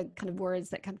 That's the kind of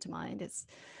words that come to mind. It's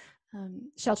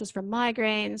shelters from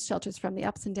migraines, shelters from the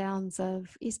ups and downs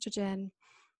of estrogen.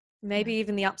 Maybe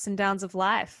even the ups and downs of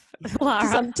life,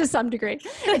 Lara. To some degree.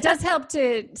 It does help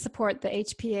to support the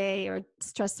HPA, or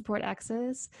stress support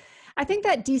axis. I think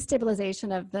that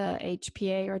destabilization of the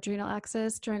HPA, or adrenal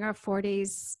axis, during our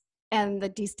 40s, and the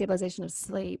destabilization of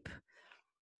sleep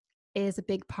is a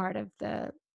big part of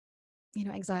the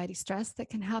anxiety, stress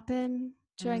that can happen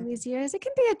during these years. It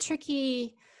can be a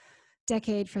tricky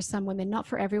decade for some women, not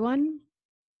for everyone,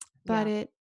 but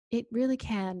it really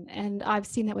can. And I've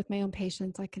seen that with my own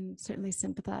patients. I can certainly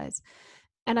sympathize.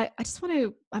 And I just want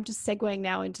to, I'm just segueing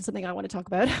now into something I want to talk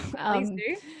about. Please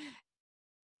do.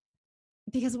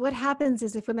 Because what happens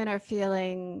is, if women are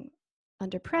feeling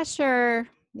under pressure,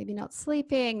 maybe not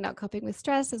sleeping, not coping with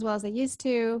stress as well as they used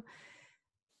to,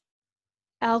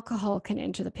 alcohol can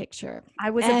enter the picture. I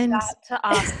was about to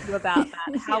ask you about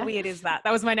that. How weird is that?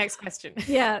 That was my next question.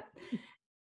 Yeah.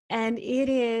 And it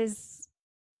is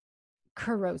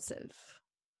corrosive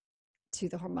to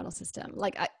the hormonal system.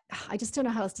 Like, I just don't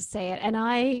know how else to say it. And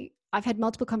I've had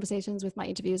multiple conversations with my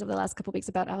interviews over the last couple of weeks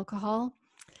about alcohol.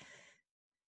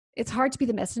 It's hard to be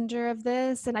the messenger of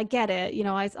this, and I get it.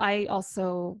 I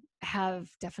also have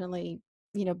definitely,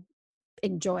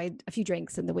 enjoyed a few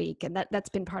drinks in the week, and that's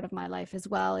been part of my life as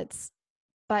well.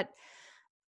 But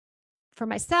for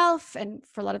myself and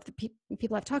for a lot of the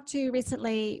people I've talked to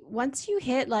recently, once you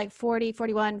hit like 40,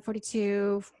 41,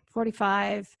 42,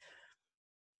 45,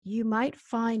 you might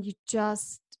find you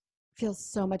just feel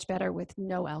so much better with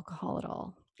no alcohol at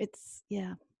all. It's,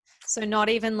 yeah. So not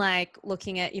even like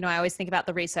looking at, I always think about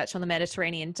the research on the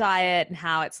Mediterranean diet and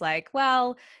how it's like,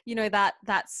 well,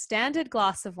 that standard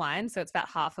glass of wine, so it's about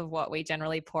half of what we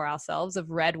generally pour ourselves of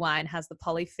red wine, has the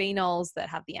polyphenols that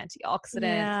have the antioxidants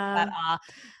that Yeah. are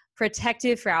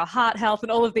protective for our heart health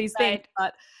and all of these things. Right.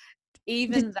 But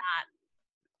even that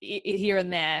here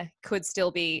and there could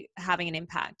still be having an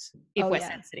impact if Oh we're yeah.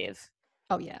 sensitive.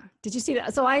 Oh yeah. Did you see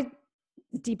that? So I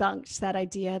debunked that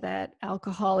idea that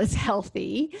alcohol is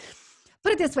healthy.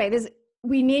 Put it this way,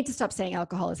 we need to stop saying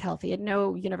alcohol is healthy. In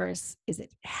no universe is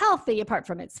it healthy apart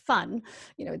from it's fun.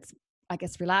 It's, I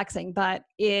guess, relaxing, but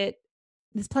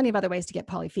there's plenty of other ways to get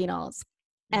polyphenols.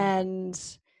 And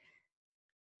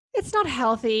it's not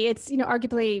healthy. It's,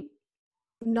 arguably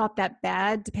not that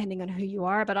bad depending on who you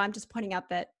are, but I'm just pointing out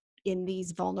that in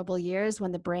these vulnerable years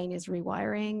when the brain is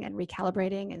rewiring and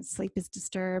recalibrating and sleep is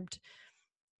disturbed,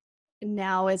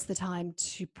 now is the time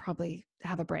to probably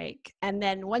have a break. And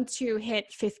then once you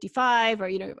hit 55 or,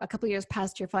 a couple of years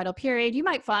past your final period, you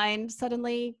might find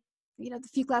suddenly, the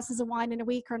few glasses of wine in a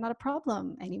week are not a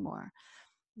problem anymore.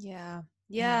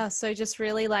 Yeah. So just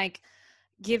really like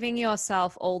giving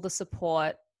yourself all the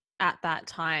support at that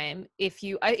time. If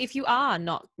you are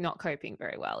not coping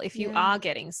very well, if you are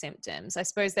getting symptoms, I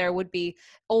suppose there would be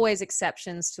always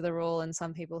exceptions to the rule and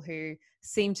some people who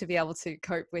seem to be able to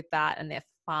cope with that and they're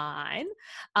fine.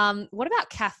 What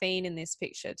about caffeine in this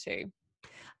picture too?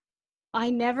 I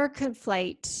never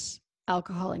conflate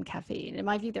alcohol and caffeine. In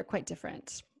my view, they're quite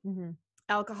different. Mm-hmm.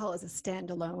 Alcohol is a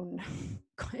standalone,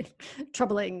 quite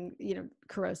troubling,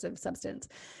 corrosive substance.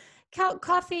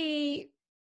 Coffee,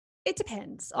 it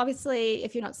depends. Obviously,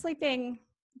 if you're not sleeping,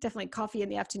 definitely coffee in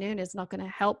the afternoon is not going to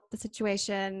help the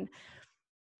situation.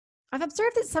 I've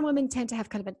observed that some women tend to have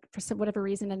kind of for whatever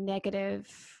reason, a negative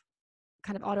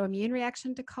kind of autoimmune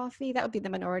reaction to coffee. That would be the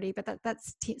minority, but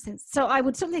that's so I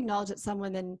would certainly acknowledge that some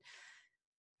women,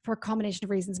 for a combination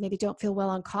of reasons, maybe don't feel well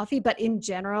on coffee. But in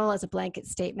general, as a blanket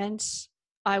statement,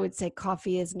 I would say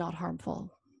coffee is not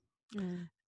harmful.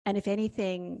 And if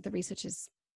anything, the research is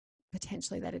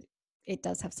potentially that it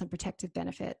does have some protective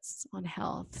benefits on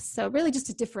health. So really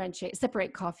just to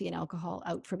separate coffee and alcohol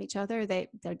out from each other,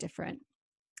 they're different.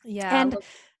 Yeah. And look,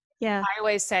 I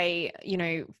always say,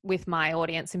 with my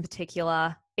audience in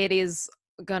particular, it is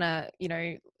gonna,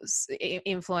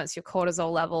 influence your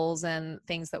cortisol levels and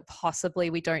things that possibly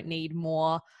we don't need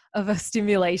more of a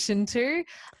stimulation to,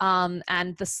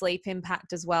 and the sleep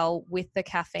impact as well with the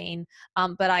caffeine.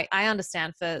 But I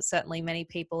understand for certainly many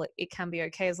people, it can be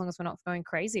okay as long as we're not going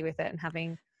crazy with it and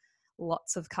having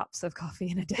lots of cups of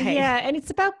coffee in a day. Yeah, and it's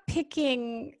about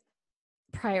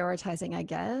prioritizing, I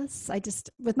guess.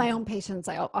 With my own patients,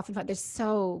 I often find they're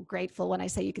so grateful when I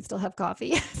say you can still have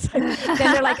coffee. Then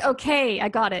they're like, okay, I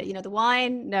got it. The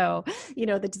wine, no,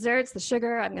 the desserts, the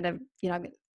sugar, I'm going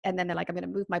to, and then they're like, I'm going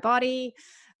to move my body,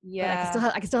 but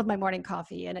I can still have my morning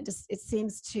coffee. And it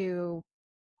seems to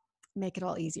make it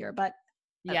all easier. But,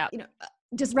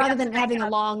 just rather than having a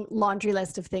long laundry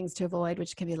list of things to avoid,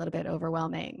 which can be a little bit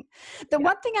overwhelming. The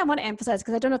one thing I want to emphasize,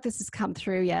 because I don't know if this has come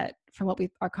through yet from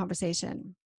our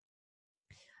conversation,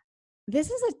 this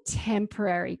is a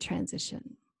temporary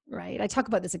transition, right? I talk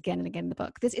about this again and again in the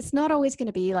book. It's not always going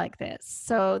to be like this.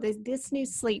 So this new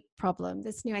sleep problem,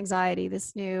 this new anxiety,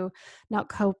 this new not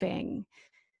coping,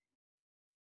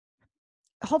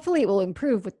 hopefully it will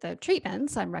improve with the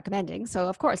treatments I'm recommending. So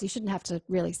of course you shouldn't have to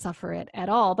really suffer it at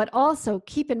all, but also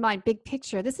keep in mind, big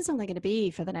picture, this is only going to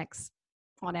be for the next,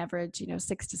 on average,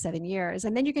 6 to 7 years.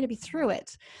 And then you're going to be through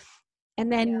it.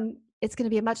 And then it's going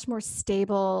to be a much more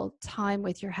stable time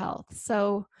with your health.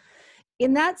 So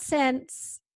in that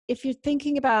sense, if you're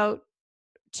thinking about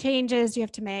changes you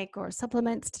have to make or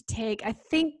supplements to take, I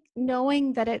think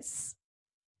knowing that it's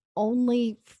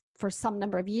only for some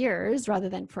number of years rather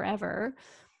than forever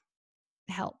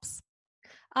helps.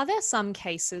 Are there some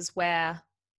cases where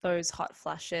those hot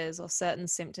flushes or certain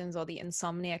symptoms or the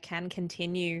insomnia can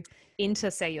continue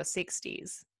into, say, your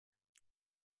 60s?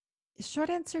 Short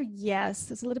answer, yes.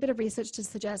 There's a little bit of research to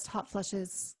suggest hot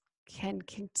flushes can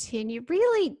continue.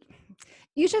 Really,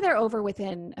 usually they're over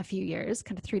within a few years,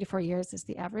 kind of 3 to 4 years is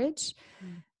the average.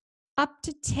 Up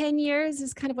to 10 years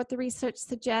is kind of what the research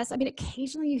suggests. I mean,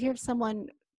 occasionally you hear someone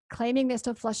claiming they're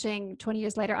still flushing 20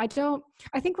 years later. I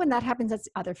think when that happens, that's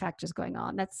other factors going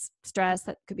on. That's stress,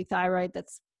 that could be thyroid,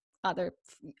 that's other,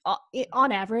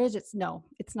 on average, it's not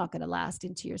going to last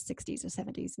into your 60s or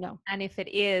 70s. No. And if it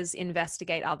is,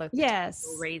 investigate other potential Yes,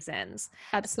 reasons.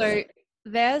 So absolutely.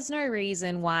 there's no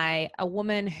reason why a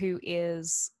woman who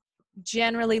is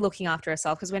generally looking after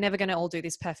herself, because we're never going to all do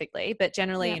this perfectly, but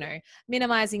generally, Yeah.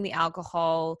 minimizing the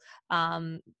alcohol,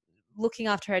 looking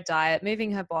after her diet,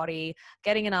 moving her body,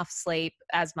 getting enough sleep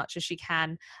as much as she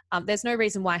can. There's no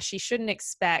reason why she shouldn't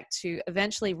expect to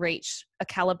eventually reach a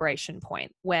calibration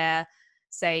point where,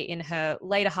 say, in her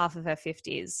later half of her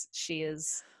 50s, she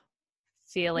is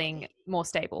Well, feeling more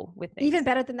stable with even things.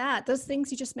 better than that, those things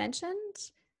you just mentioned,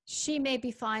 she may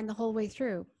be fine the whole way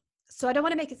through. So I don't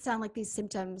want to make it sound like these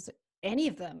symptoms, any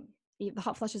of them, the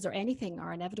hot flushes or anything,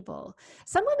 are inevitable.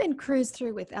 Some women cruise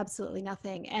through with absolutely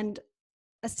nothing. And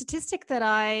a statistic that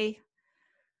I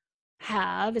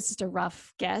have, it's just a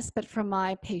rough guess, but from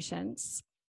my patients,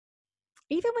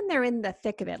 even when they're in the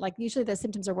thick of it, like usually the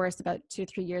symptoms are worse about 2 or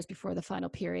 3 years before the final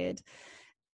period,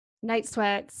 night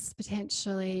sweats,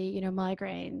 potentially,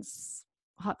 migraines,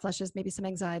 hot flushes, maybe some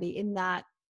anxiety in that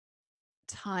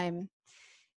time.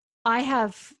 I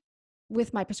have,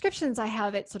 with my prescriptions, I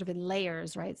have it sort of in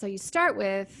layers, right? So you start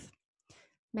with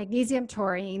magnesium,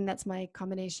 taurine, that's my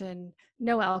combination,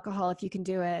 no alcohol if you can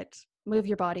do it, move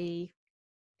your body,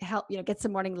 help, get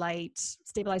some morning light,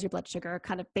 stabilize your blood sugar,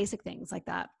 kind of basic things like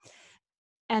that.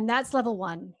 And that's level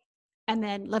 1. And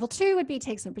then level 2 would be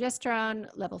take some progesterone.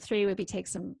 Level 3 would be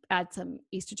add some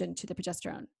estrogen to the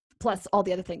progesterone, plus all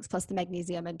the other things, plus the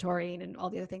magnesium and taurine and all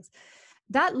the other things.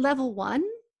 That level 1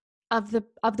 of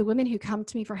the women who come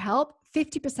to me for help,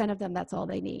 50% of them, that's all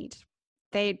they need.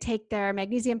 They take their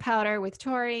magnesium powder with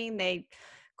taurine, they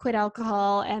quit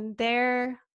alcohol, and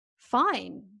they're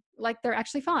fine. Like, they're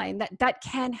actually fine. That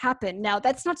can happen. Now,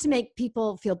 that's not to make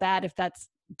people feel bad if that's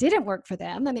didn't work for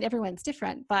them. I mean, everyone's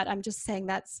different, but I'm just saying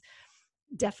that's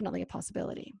definitely a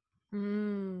possibility.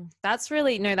 That's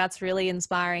really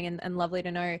inspiring and lovely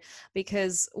to know,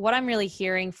 because what I'm really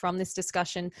hearing from this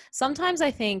discussion, sometimes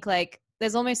I think like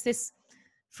there's almost this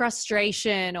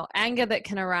frustration or anger that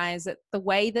can arise at the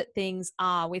way that things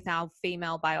are with our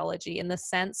female biology, in the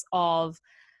sense of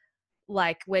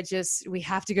like we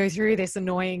have to go through this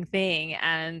annoying thing,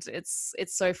 and it's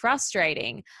so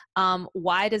frustrating.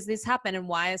 Why does this happen, and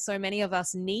why are so many of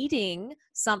us needing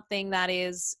something that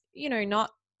is not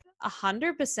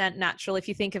 100% natural? If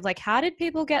you think of like, how did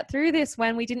people get through this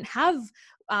when we didn't have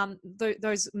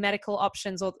those medical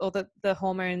options, or the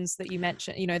hormones that you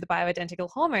mentioned, the bioidentical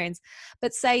hormones?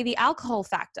 But say the alcohol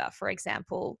factor, for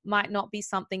example, might not be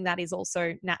something that is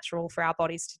also natural for our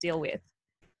bodies to deal with.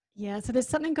 Yeah, so there's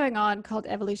something going on called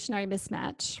evolutionary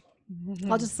mismatch.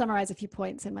 I'll just summarize a few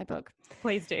points in my book.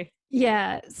 Please do.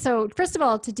 Yeah. So first of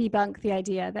all, to debunk the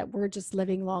idea that we're just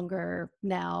living longer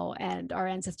now and our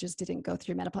ancestors didn't go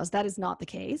through menopause, that is not the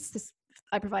case.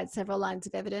 I provide several lines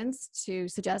of evidence to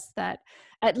suggest that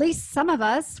at least some of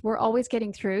us were always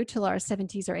getting through till our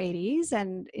 70s or 80s.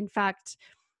 And in fact,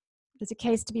 there's a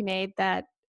case to be made that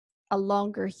a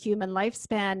longer human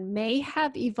lifespan may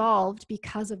have evolved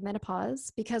because of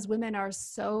menopause, because women are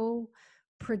so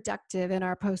productive in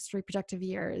our post-reproductive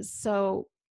years. So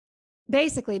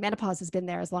basically, menopause has been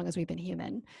there as long as we've been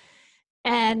human.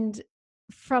 And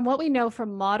from what we know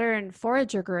from modern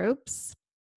forager groups,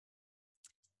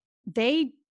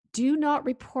 they do not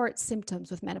report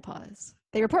symptoms with menopause.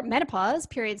 They report menopause,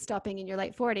 period stopping in your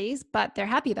late 40s, but they're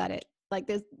happy about it. Like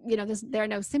there are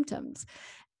no symptoms.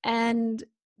 And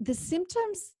the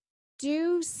symptoms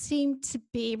do seem to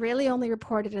be really only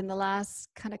reported in the last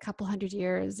kind of couple hundred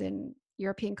years in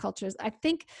European cultures. I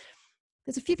think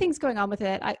there's a few things going on with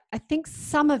it. I think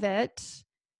some of it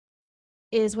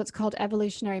is what's called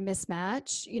evolutionary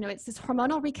mismatch. It's this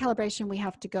hormonal recalibration we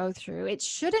have to go through. It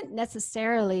shouldn't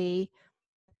necessarily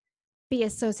be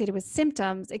associated with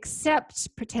symptoms,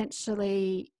 except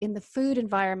potentially in the food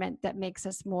environment that makes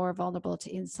us more vulnerable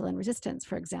to insulin resistance,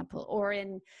 for example, or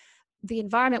in the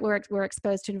environment where we're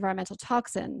exposed to environmental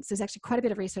toxins. There's actually quite a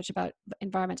bit of research about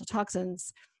environmental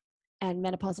toxins and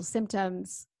menopausal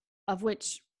symptoms, of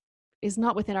which is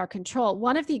not within our control.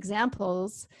 One of the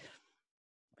examples,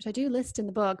 which I do list in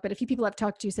the book, but a few people I've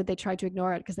talked to said they tried to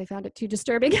ignore it because they found it too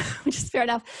disturbing, which is fair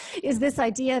enough, is this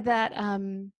idea that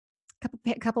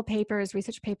couple papers,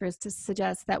 research papers, to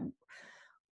suggest that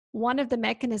one of the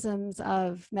mechanisms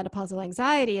of menopausal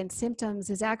anxiety and symptoms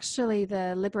is actually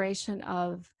the liberation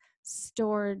of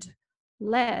stored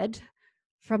lead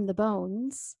from the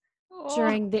bones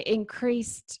during the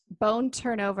increased bone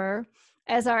turnover.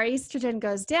 As our estrogen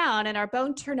goes down and our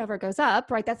bone turnover goes up,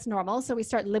 right? That's normal. So we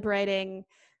start liberating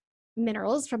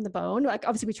minerals from the bone. Like,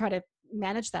 obviously we try to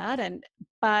manage that,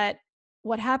 but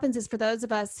what happens is, for those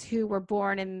of us who were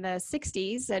born in the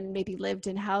 60s and maybe lived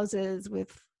in houses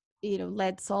with,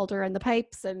 lead solder in the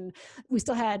pipes, and we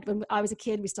still had, when I was a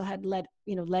kid, we still had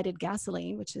leaded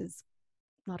gasoline, which is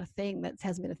not a thing, that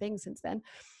hasn't been a thing since then.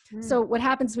 Mm. So what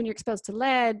happens when you're exposed to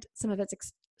lead? Some of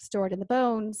it's stored in the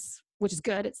bones, which is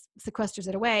good. It sequesters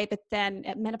it away. But then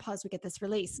at menopause, we get this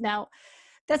release. Now,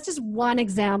 that's just one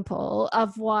example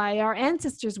of why our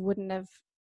ancestors wouldn't have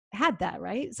had that,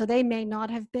 right? So they may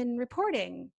not have been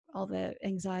reporting all the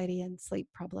anxiety and sleep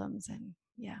problems. And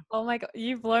yeah. Oh my God,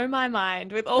 you blow my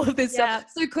mind with all of this Yeah.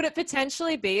 stuff. So could it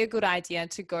potentially be a good idea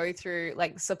to go through,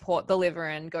 like, support the liver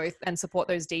and go and support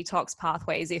those detox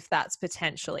pathways if that's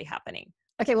potentially happening?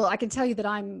 Okay, well, I can tell you that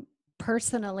I'm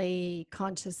personally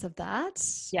conscious of that,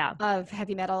 Yeah. of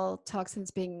heavy metal toxins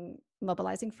being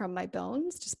mobilizing from my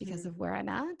bones just because of where I'm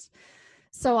at.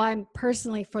 So I'm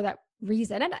personally, for that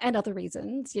reason and other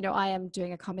reasons, I am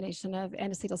doing a combination of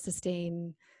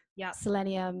N-acetylcysteine, Yeah.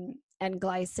 selenium, and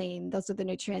glycine. Those are the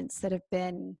nutrients that have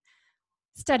been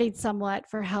studied somewhat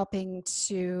for helping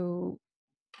to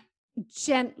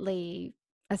gently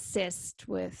assist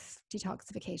with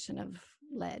detoxification of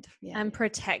lead. Yeah. And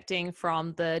protecting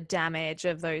from the damage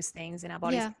of those things in our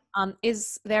bodies. Yeah.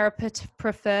 Is there a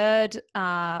preferred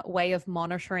way of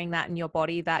monitoring that in your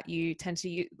body that you tend to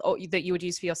use, or that you would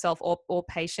use for yourself or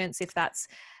patients? If that's,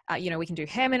 we can do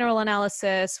hair mineral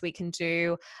analysis, we can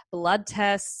do blood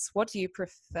tests. What do you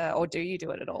prefer, or do you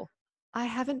do it at all? I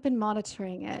haven't been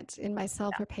monitoring it in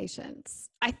myself or patients.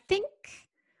 I think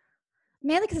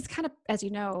mainly because it's kind of, as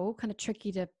you know, kind of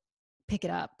tricky to pick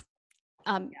it up.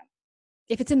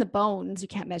 If it's in the bones, you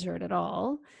can't measure it at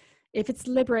all. If it's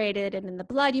liberated and in the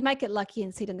blood, you might get lucky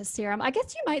and see it in the serum. I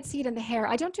guess you might see it in the hair.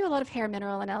 I don't do a lot of hair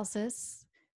mineral analysis.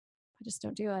 I just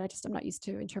don't do it. I'm not used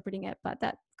to interpreting it, but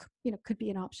that, could be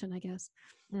an option, I guess.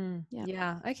 Yeah.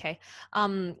 Yeah. Okay.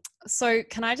 So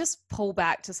can I just pull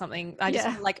back to something? I just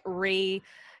want to, like,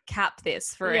 recap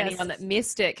this for anyone that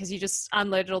missed it, because you just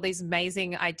unloaded all these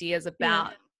amazing ideas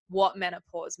about what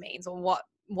menopause means, or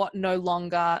what no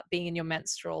longer being in your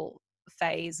menstrual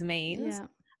phase means,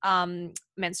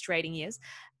 menstruating years.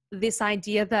 This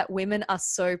idea that women are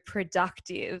so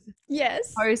productive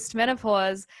post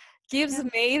menopause gives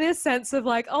me this sense of,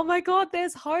 like, oh my God,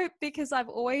 there's hope, because I've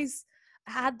always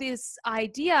had this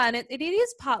idea, and it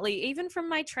is partly even from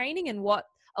my training and what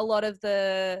a lot of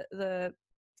the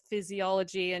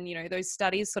physiology and those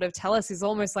studies sort of tell us, is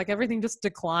almost like everything just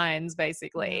declines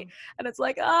basically. And it's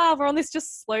like, we're on this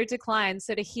just slow decline.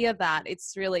 So to hear that,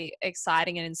 it's really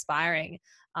exciting and inspiring,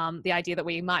 the idea that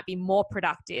we might be more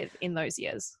productive in those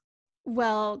years.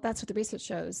 Well, that's what the research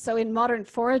shows. So in modern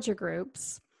forager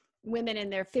groups, women in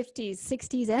their 50s,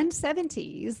 60s, and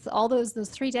 70s, all those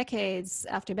 3 decades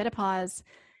after menopause,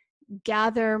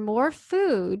 gather more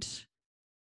food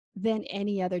than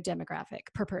any other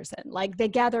demographic per person. Like, they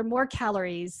gather more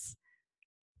calories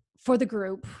for the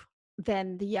group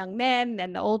than the young men,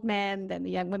 than the old men, than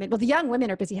the young women. Well, the young women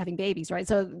are busy having babies, right?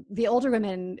 So the older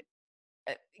women,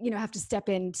 have to step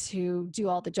in to do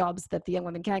all the jobs that the young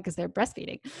women can, because they're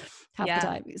breastfeeding half the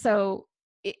time. So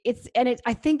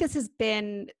I think this has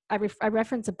been, I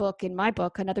reference a book in my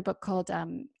book, another book called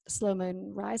Slow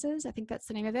Moon Rises. I think that's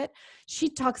the name of it. She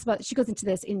goes into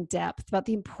this in depth about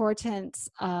the importance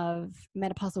of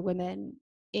menopausal women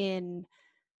in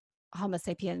Homo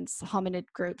sapiens, hominid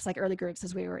groups, like early groups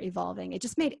as we were evolving. It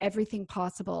just made everything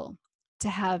possible to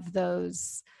have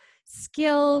those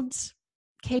skilled,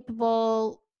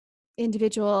 capable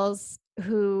individuals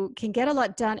who can get a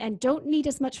lot done and don't need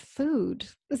as much food.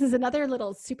 This is another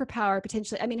little superpower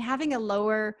potentially. I mean, having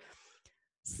a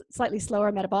slightly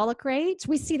slower metabolic rate,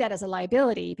 we see that as a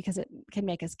liability because it can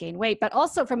make us gain weight. But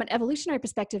also from an evolutionary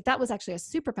perspective, that was actually a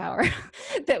superpower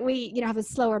that we, have a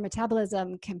slower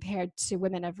metabolism compared to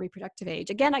women of reproductive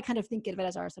age. Again, I kind of think of it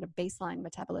as our sort of baseline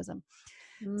metabolism.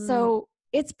 So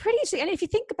it's pretty, and if you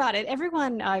think about it,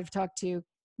 everyone I've talked to,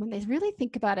 when they really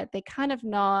think about it, they kind of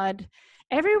nod.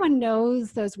 Everyone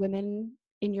knows those women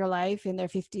in your life in their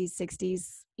 50s,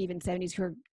 60s, even 70s, who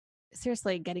are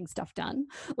seriously getting stuff done,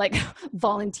 like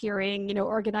volunteering,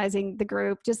 organizing the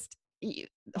group, just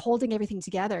holding everything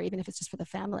together, even if it's just for the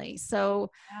family.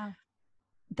 So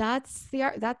that's the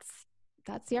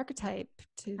archetype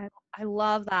too. I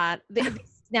love that.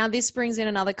 Now this brings in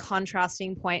another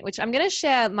contrasting point, which I'm going to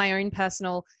share my own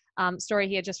personal story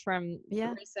here, just from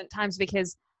recent times,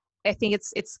 because I think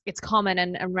it's common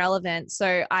and relevant.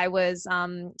 So I was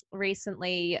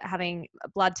recently having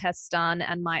blood tests done,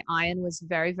 and my iron was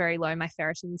very, very low. My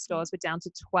ferritin stores were down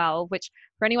to 12, which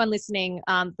for anyone listening,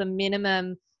 the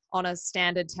minimum on a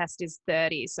standard test is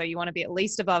 30. So you want to be at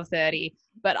least above 30.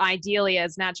 But ideally,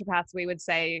 as naturopaths, we would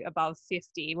say above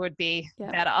 50 would be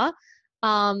better.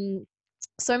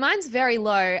 So mine's very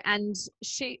low. And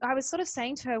I was sort of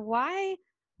saying to her, why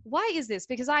is this?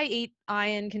 Because I eat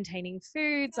iron containing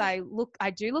foods. I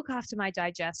do look after my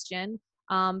digestion.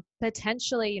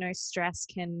 Potentially, stress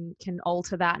can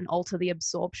alter that and alter the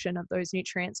absorption of those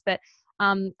nutrients. But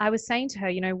I was saying to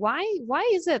her, why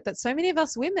is it that so many of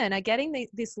us women are getting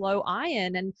this low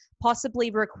iron and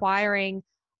possibly requiring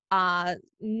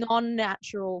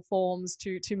non-natural forms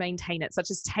to maintain it, such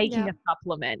as taking a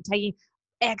supplement, taking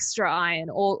extra iron,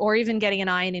 or even getting an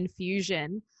iron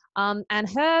infusion. And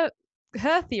her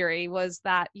theory was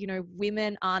that,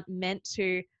 women aren't meant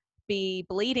to be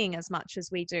bleeding as much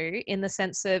as we do, in the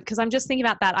sense of, because I'm just thinking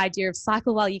about that idea of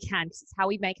cycle while you can, because it's how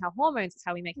we make our hormones, it's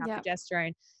how we make our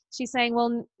progesterone. She's saying,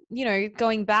 well,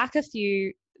 going back a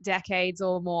few decades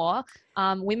or more,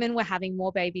 women were having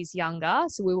more babies younger,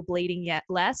 so we were bleeding yet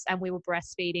less, and we were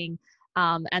breastfeeding,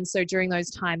 and so during those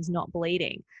times not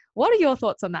bleeding. What are your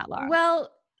thoughts on that, Lara?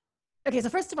 Well, okay, so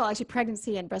first of all, actually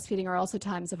pregnancy and breastfeeding are also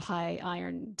times of high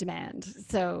iron demand.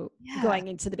 So going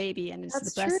into the baby and into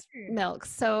the breast milk.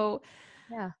 So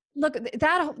look,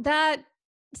 that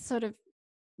sort of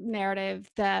narrative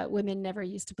that women never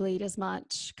used to bleed as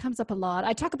much comes up a lot.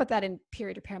 I talk about that in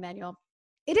Period or Perimanual.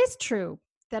 It is true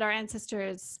that our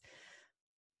ancestors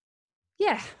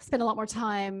spend a lot more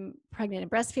time pregnant and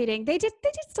breastfeeding. They did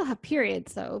still have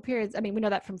periods though. Periods, I mean, we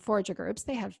know that from forager groups.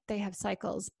 They have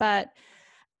cycles, but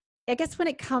I guess when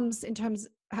it comes in terms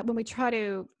when we try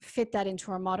to fit that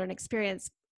into our modern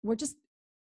experience,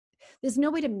 there's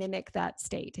no way to mimic that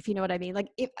state, if you know what I mean. Like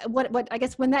what I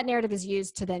guess when that narrative is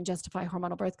used to then justify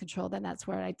hormonal birth control, then that's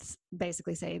where I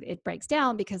basically say it breaks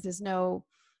down, because there's no,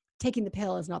 taking the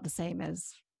pill is not the same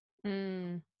as,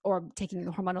 or taking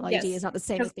the hormonal IUD is not the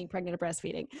same as being pregnant or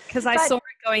breastfeeding. Because I saw it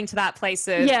going to that place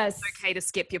of, it's okay to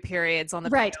skip your periods on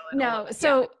the pill. No.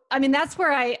 So, I mean, that's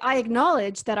where I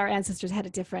acknowledge that our ancestors had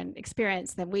a different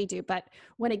experience than we do. But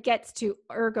when it gets to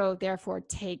ergo, therefore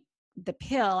take the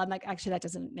pill, I'm like, actually, that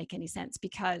doesn't make any sense,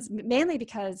 mainly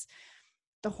because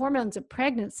the hormones of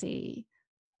pregnancy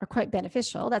are quite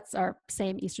beneficial. That's our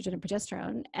same estrogen and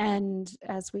progesterone. And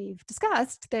as we've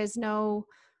discussed, there's no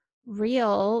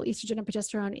real estrogen and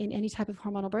progesterone in any type of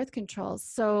hormonal birth control.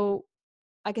 So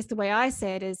I guess the way I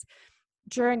say it is,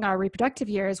 during our reproductive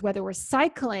years, whether we're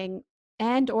cycling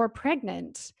and or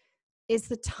pregnant, is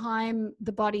the time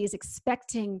the body is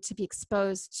expecting to be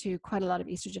exposed to quite a lot of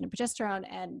estrogen and progesterone,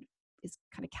 and is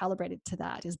kind of calibrated to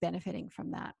that, is benefiting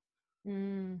from that.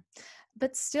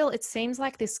 But still, it seems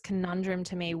like this conundrum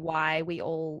to me, why we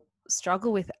all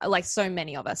struggle with, like, so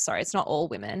many of us, sorry, it's not all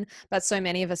women, but so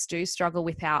many of us do struggle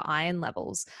with our iron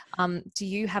levels. Do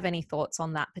you have any thoughts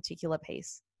on that particular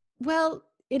piece? Well,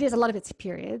 it is, a lot of it's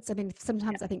periods. I mean,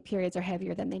 sometimes I think periods are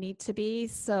heavier than they need to be.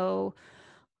 So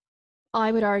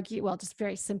I would argue, well, just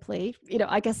very simply,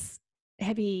 I guess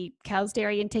heavy cow's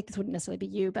dairy intake, this wouldn't necessarily be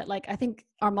you, but like, I think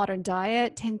our modern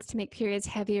diet tends to make periods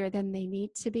heavier than they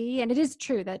need to be. And it is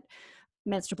true that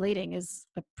menstrual bleeding is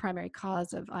a primary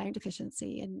cause of iron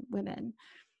deficiency in women.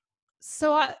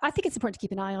 So I think it's important to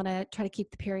keep an eye on it, try to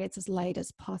keep the periods as light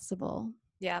as possible.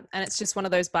 Yeah. And it's just one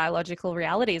of those biological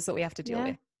realities that we have to deal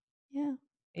with.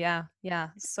 Yeah.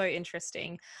 So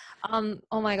interesting. Oh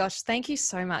my gosh. Thank you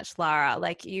so much, Lara.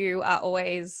 Like, you've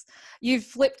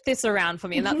flipped this around for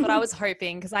me. And that's what I was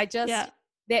hoping. Cause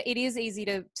it is easy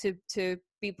to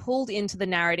be pulled into the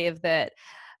narrative that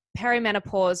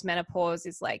perimenopause, menopause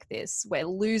is like this, we're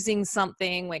losing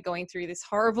something, we're going through this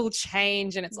horrible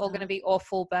change and it's all going to be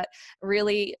awful. But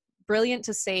really brilliant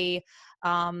to see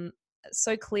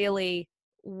so clearly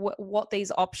what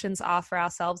these options are for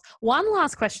ourselves. One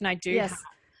last question I do have.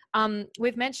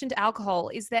 We've mentioned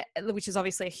alcohol, which is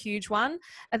obviously a huge one.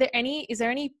 Is there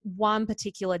any one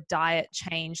particular diet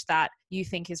change that you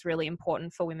think is really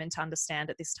important for women to understand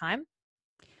at this time?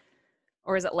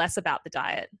 Or is it less about the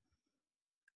diet?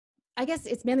 I guess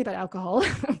it's mainly about alcohol,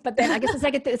 but then I guess the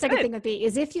second thing would be,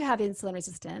 is if you have insulin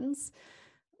resistance,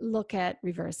 look at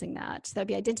reversing that. So that'd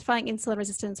be identifying insulin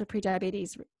resistance or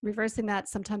prediabetes. Reversing that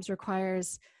sometimes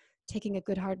requires taking a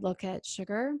good hard look at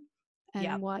sugar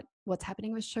and what's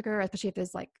happening with sugar, especially if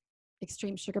there's like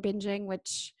extreme sugar binging,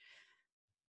 which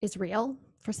is real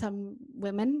for some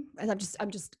women. And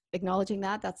I'm just acknowledging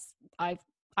that. I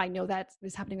know that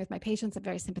is happening with my patients. I'm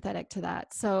very sympathetic to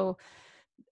that. So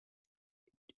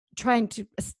trying to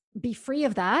be free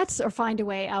of that or find a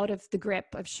way out of the grip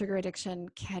of sugar addiction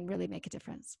can really make a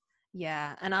difference.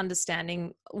 Yeah. And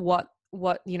understanding what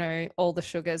what, you know, all the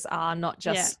sugars are, not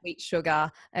just sweet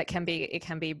sugar. It can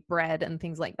be bread and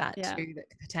things like that too, that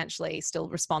could potentially still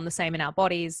respond the same in our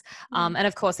bodies. And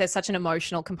of course there's such an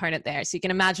emotional component there. So you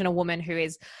can imagine a woman who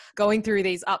is going through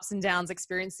these ups and downs,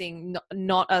 experiencing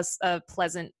not a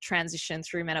pleasant transition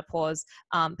through menopause,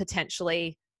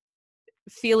 potentially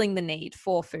feeling the need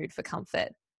for food for comfort.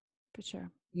 For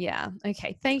sure. Yeah.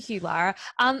 Okay. Thank you, Lara.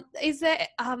 Is there,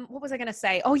 what was I going to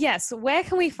say? Oh yes. Where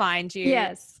can we find you?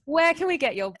 Yes. Where can we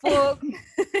get your book?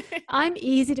 I'm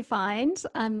easy to find.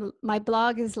 My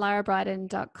blog is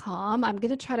larabriden.com. I'm going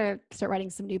to try to start writing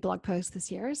some new blog posts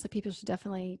this year. So people should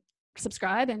definitely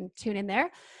subscribe and tune in there.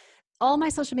 All my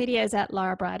social media is at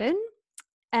Lara Briden.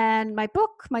 And my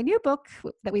new book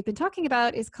that we've been talking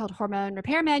about is called Hormone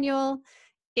Repair Manual.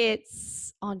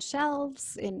 It's on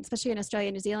shelves, especially in Australia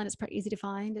and New Zealand. It's pretty easy to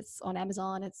find. It's on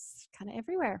Amazon. It's kind of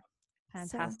everywhere.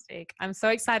 Fantastic. I'm so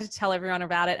excited to tell everyone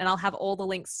about it. And I'll have all the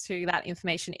links to that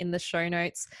information in the show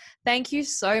notes. Thank you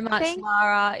so much,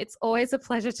 Lara. It's always a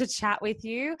pleasure to chat with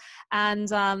you. And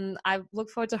I look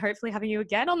forward to hopefully having you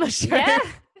again on the show. Yeah,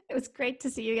 it was great to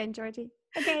see you again, Georgie.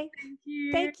 Okay. Thank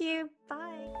you. Thank you.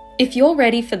 Bye. If you're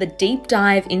ready for the deep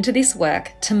dive into this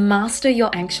work to master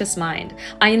your anxious mind,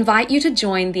 I invite you to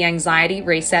join the Anxiety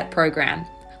Reset program.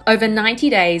 Over 90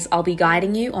 days, I'll be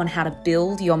guiding you on how to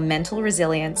build your mental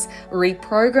resilience,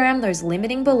 reprogram those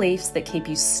limiting beliefs that keep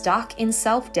you stuck in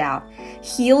self-doubt,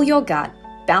 heal your gut,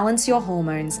 balance your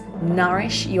hormones,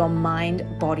 nourish your mind,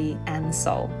 body, and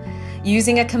soul.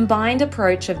 Using a combined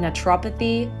approach of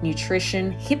naturopathy,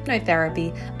 nutrition,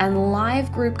 hypnotherapy, and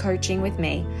live group coaching with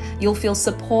me, you'll feel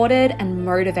supported and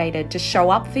motivated to show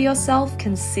up for yourself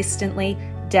consistently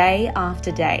day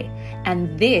after day.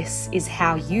 And this is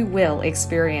how you will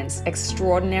experience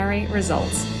extraordinary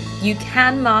results. You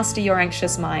can master your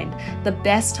anxious mind. The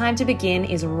best time to begin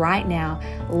is right now.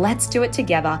 Let's do it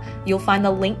together. You'll find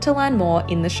the link to learn more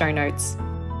in the show notes.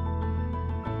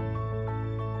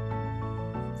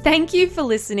 Thank you for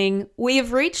listening. We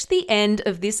have reached the end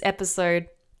of this episode.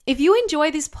 If you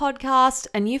enjoy this podcast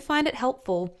and you find it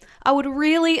helpful, I would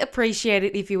really appreciate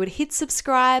it if you would hit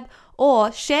subscribe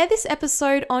or share this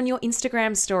episode on your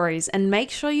Instagram stories and make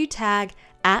sure you tag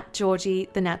 @Georgie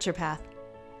the Naturopath.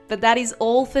 But that is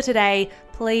all for today.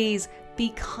 Please be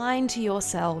kind to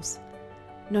yourselves.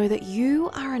 Know that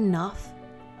you are enough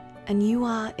and you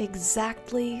are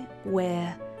exactly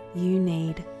where you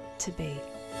need to be.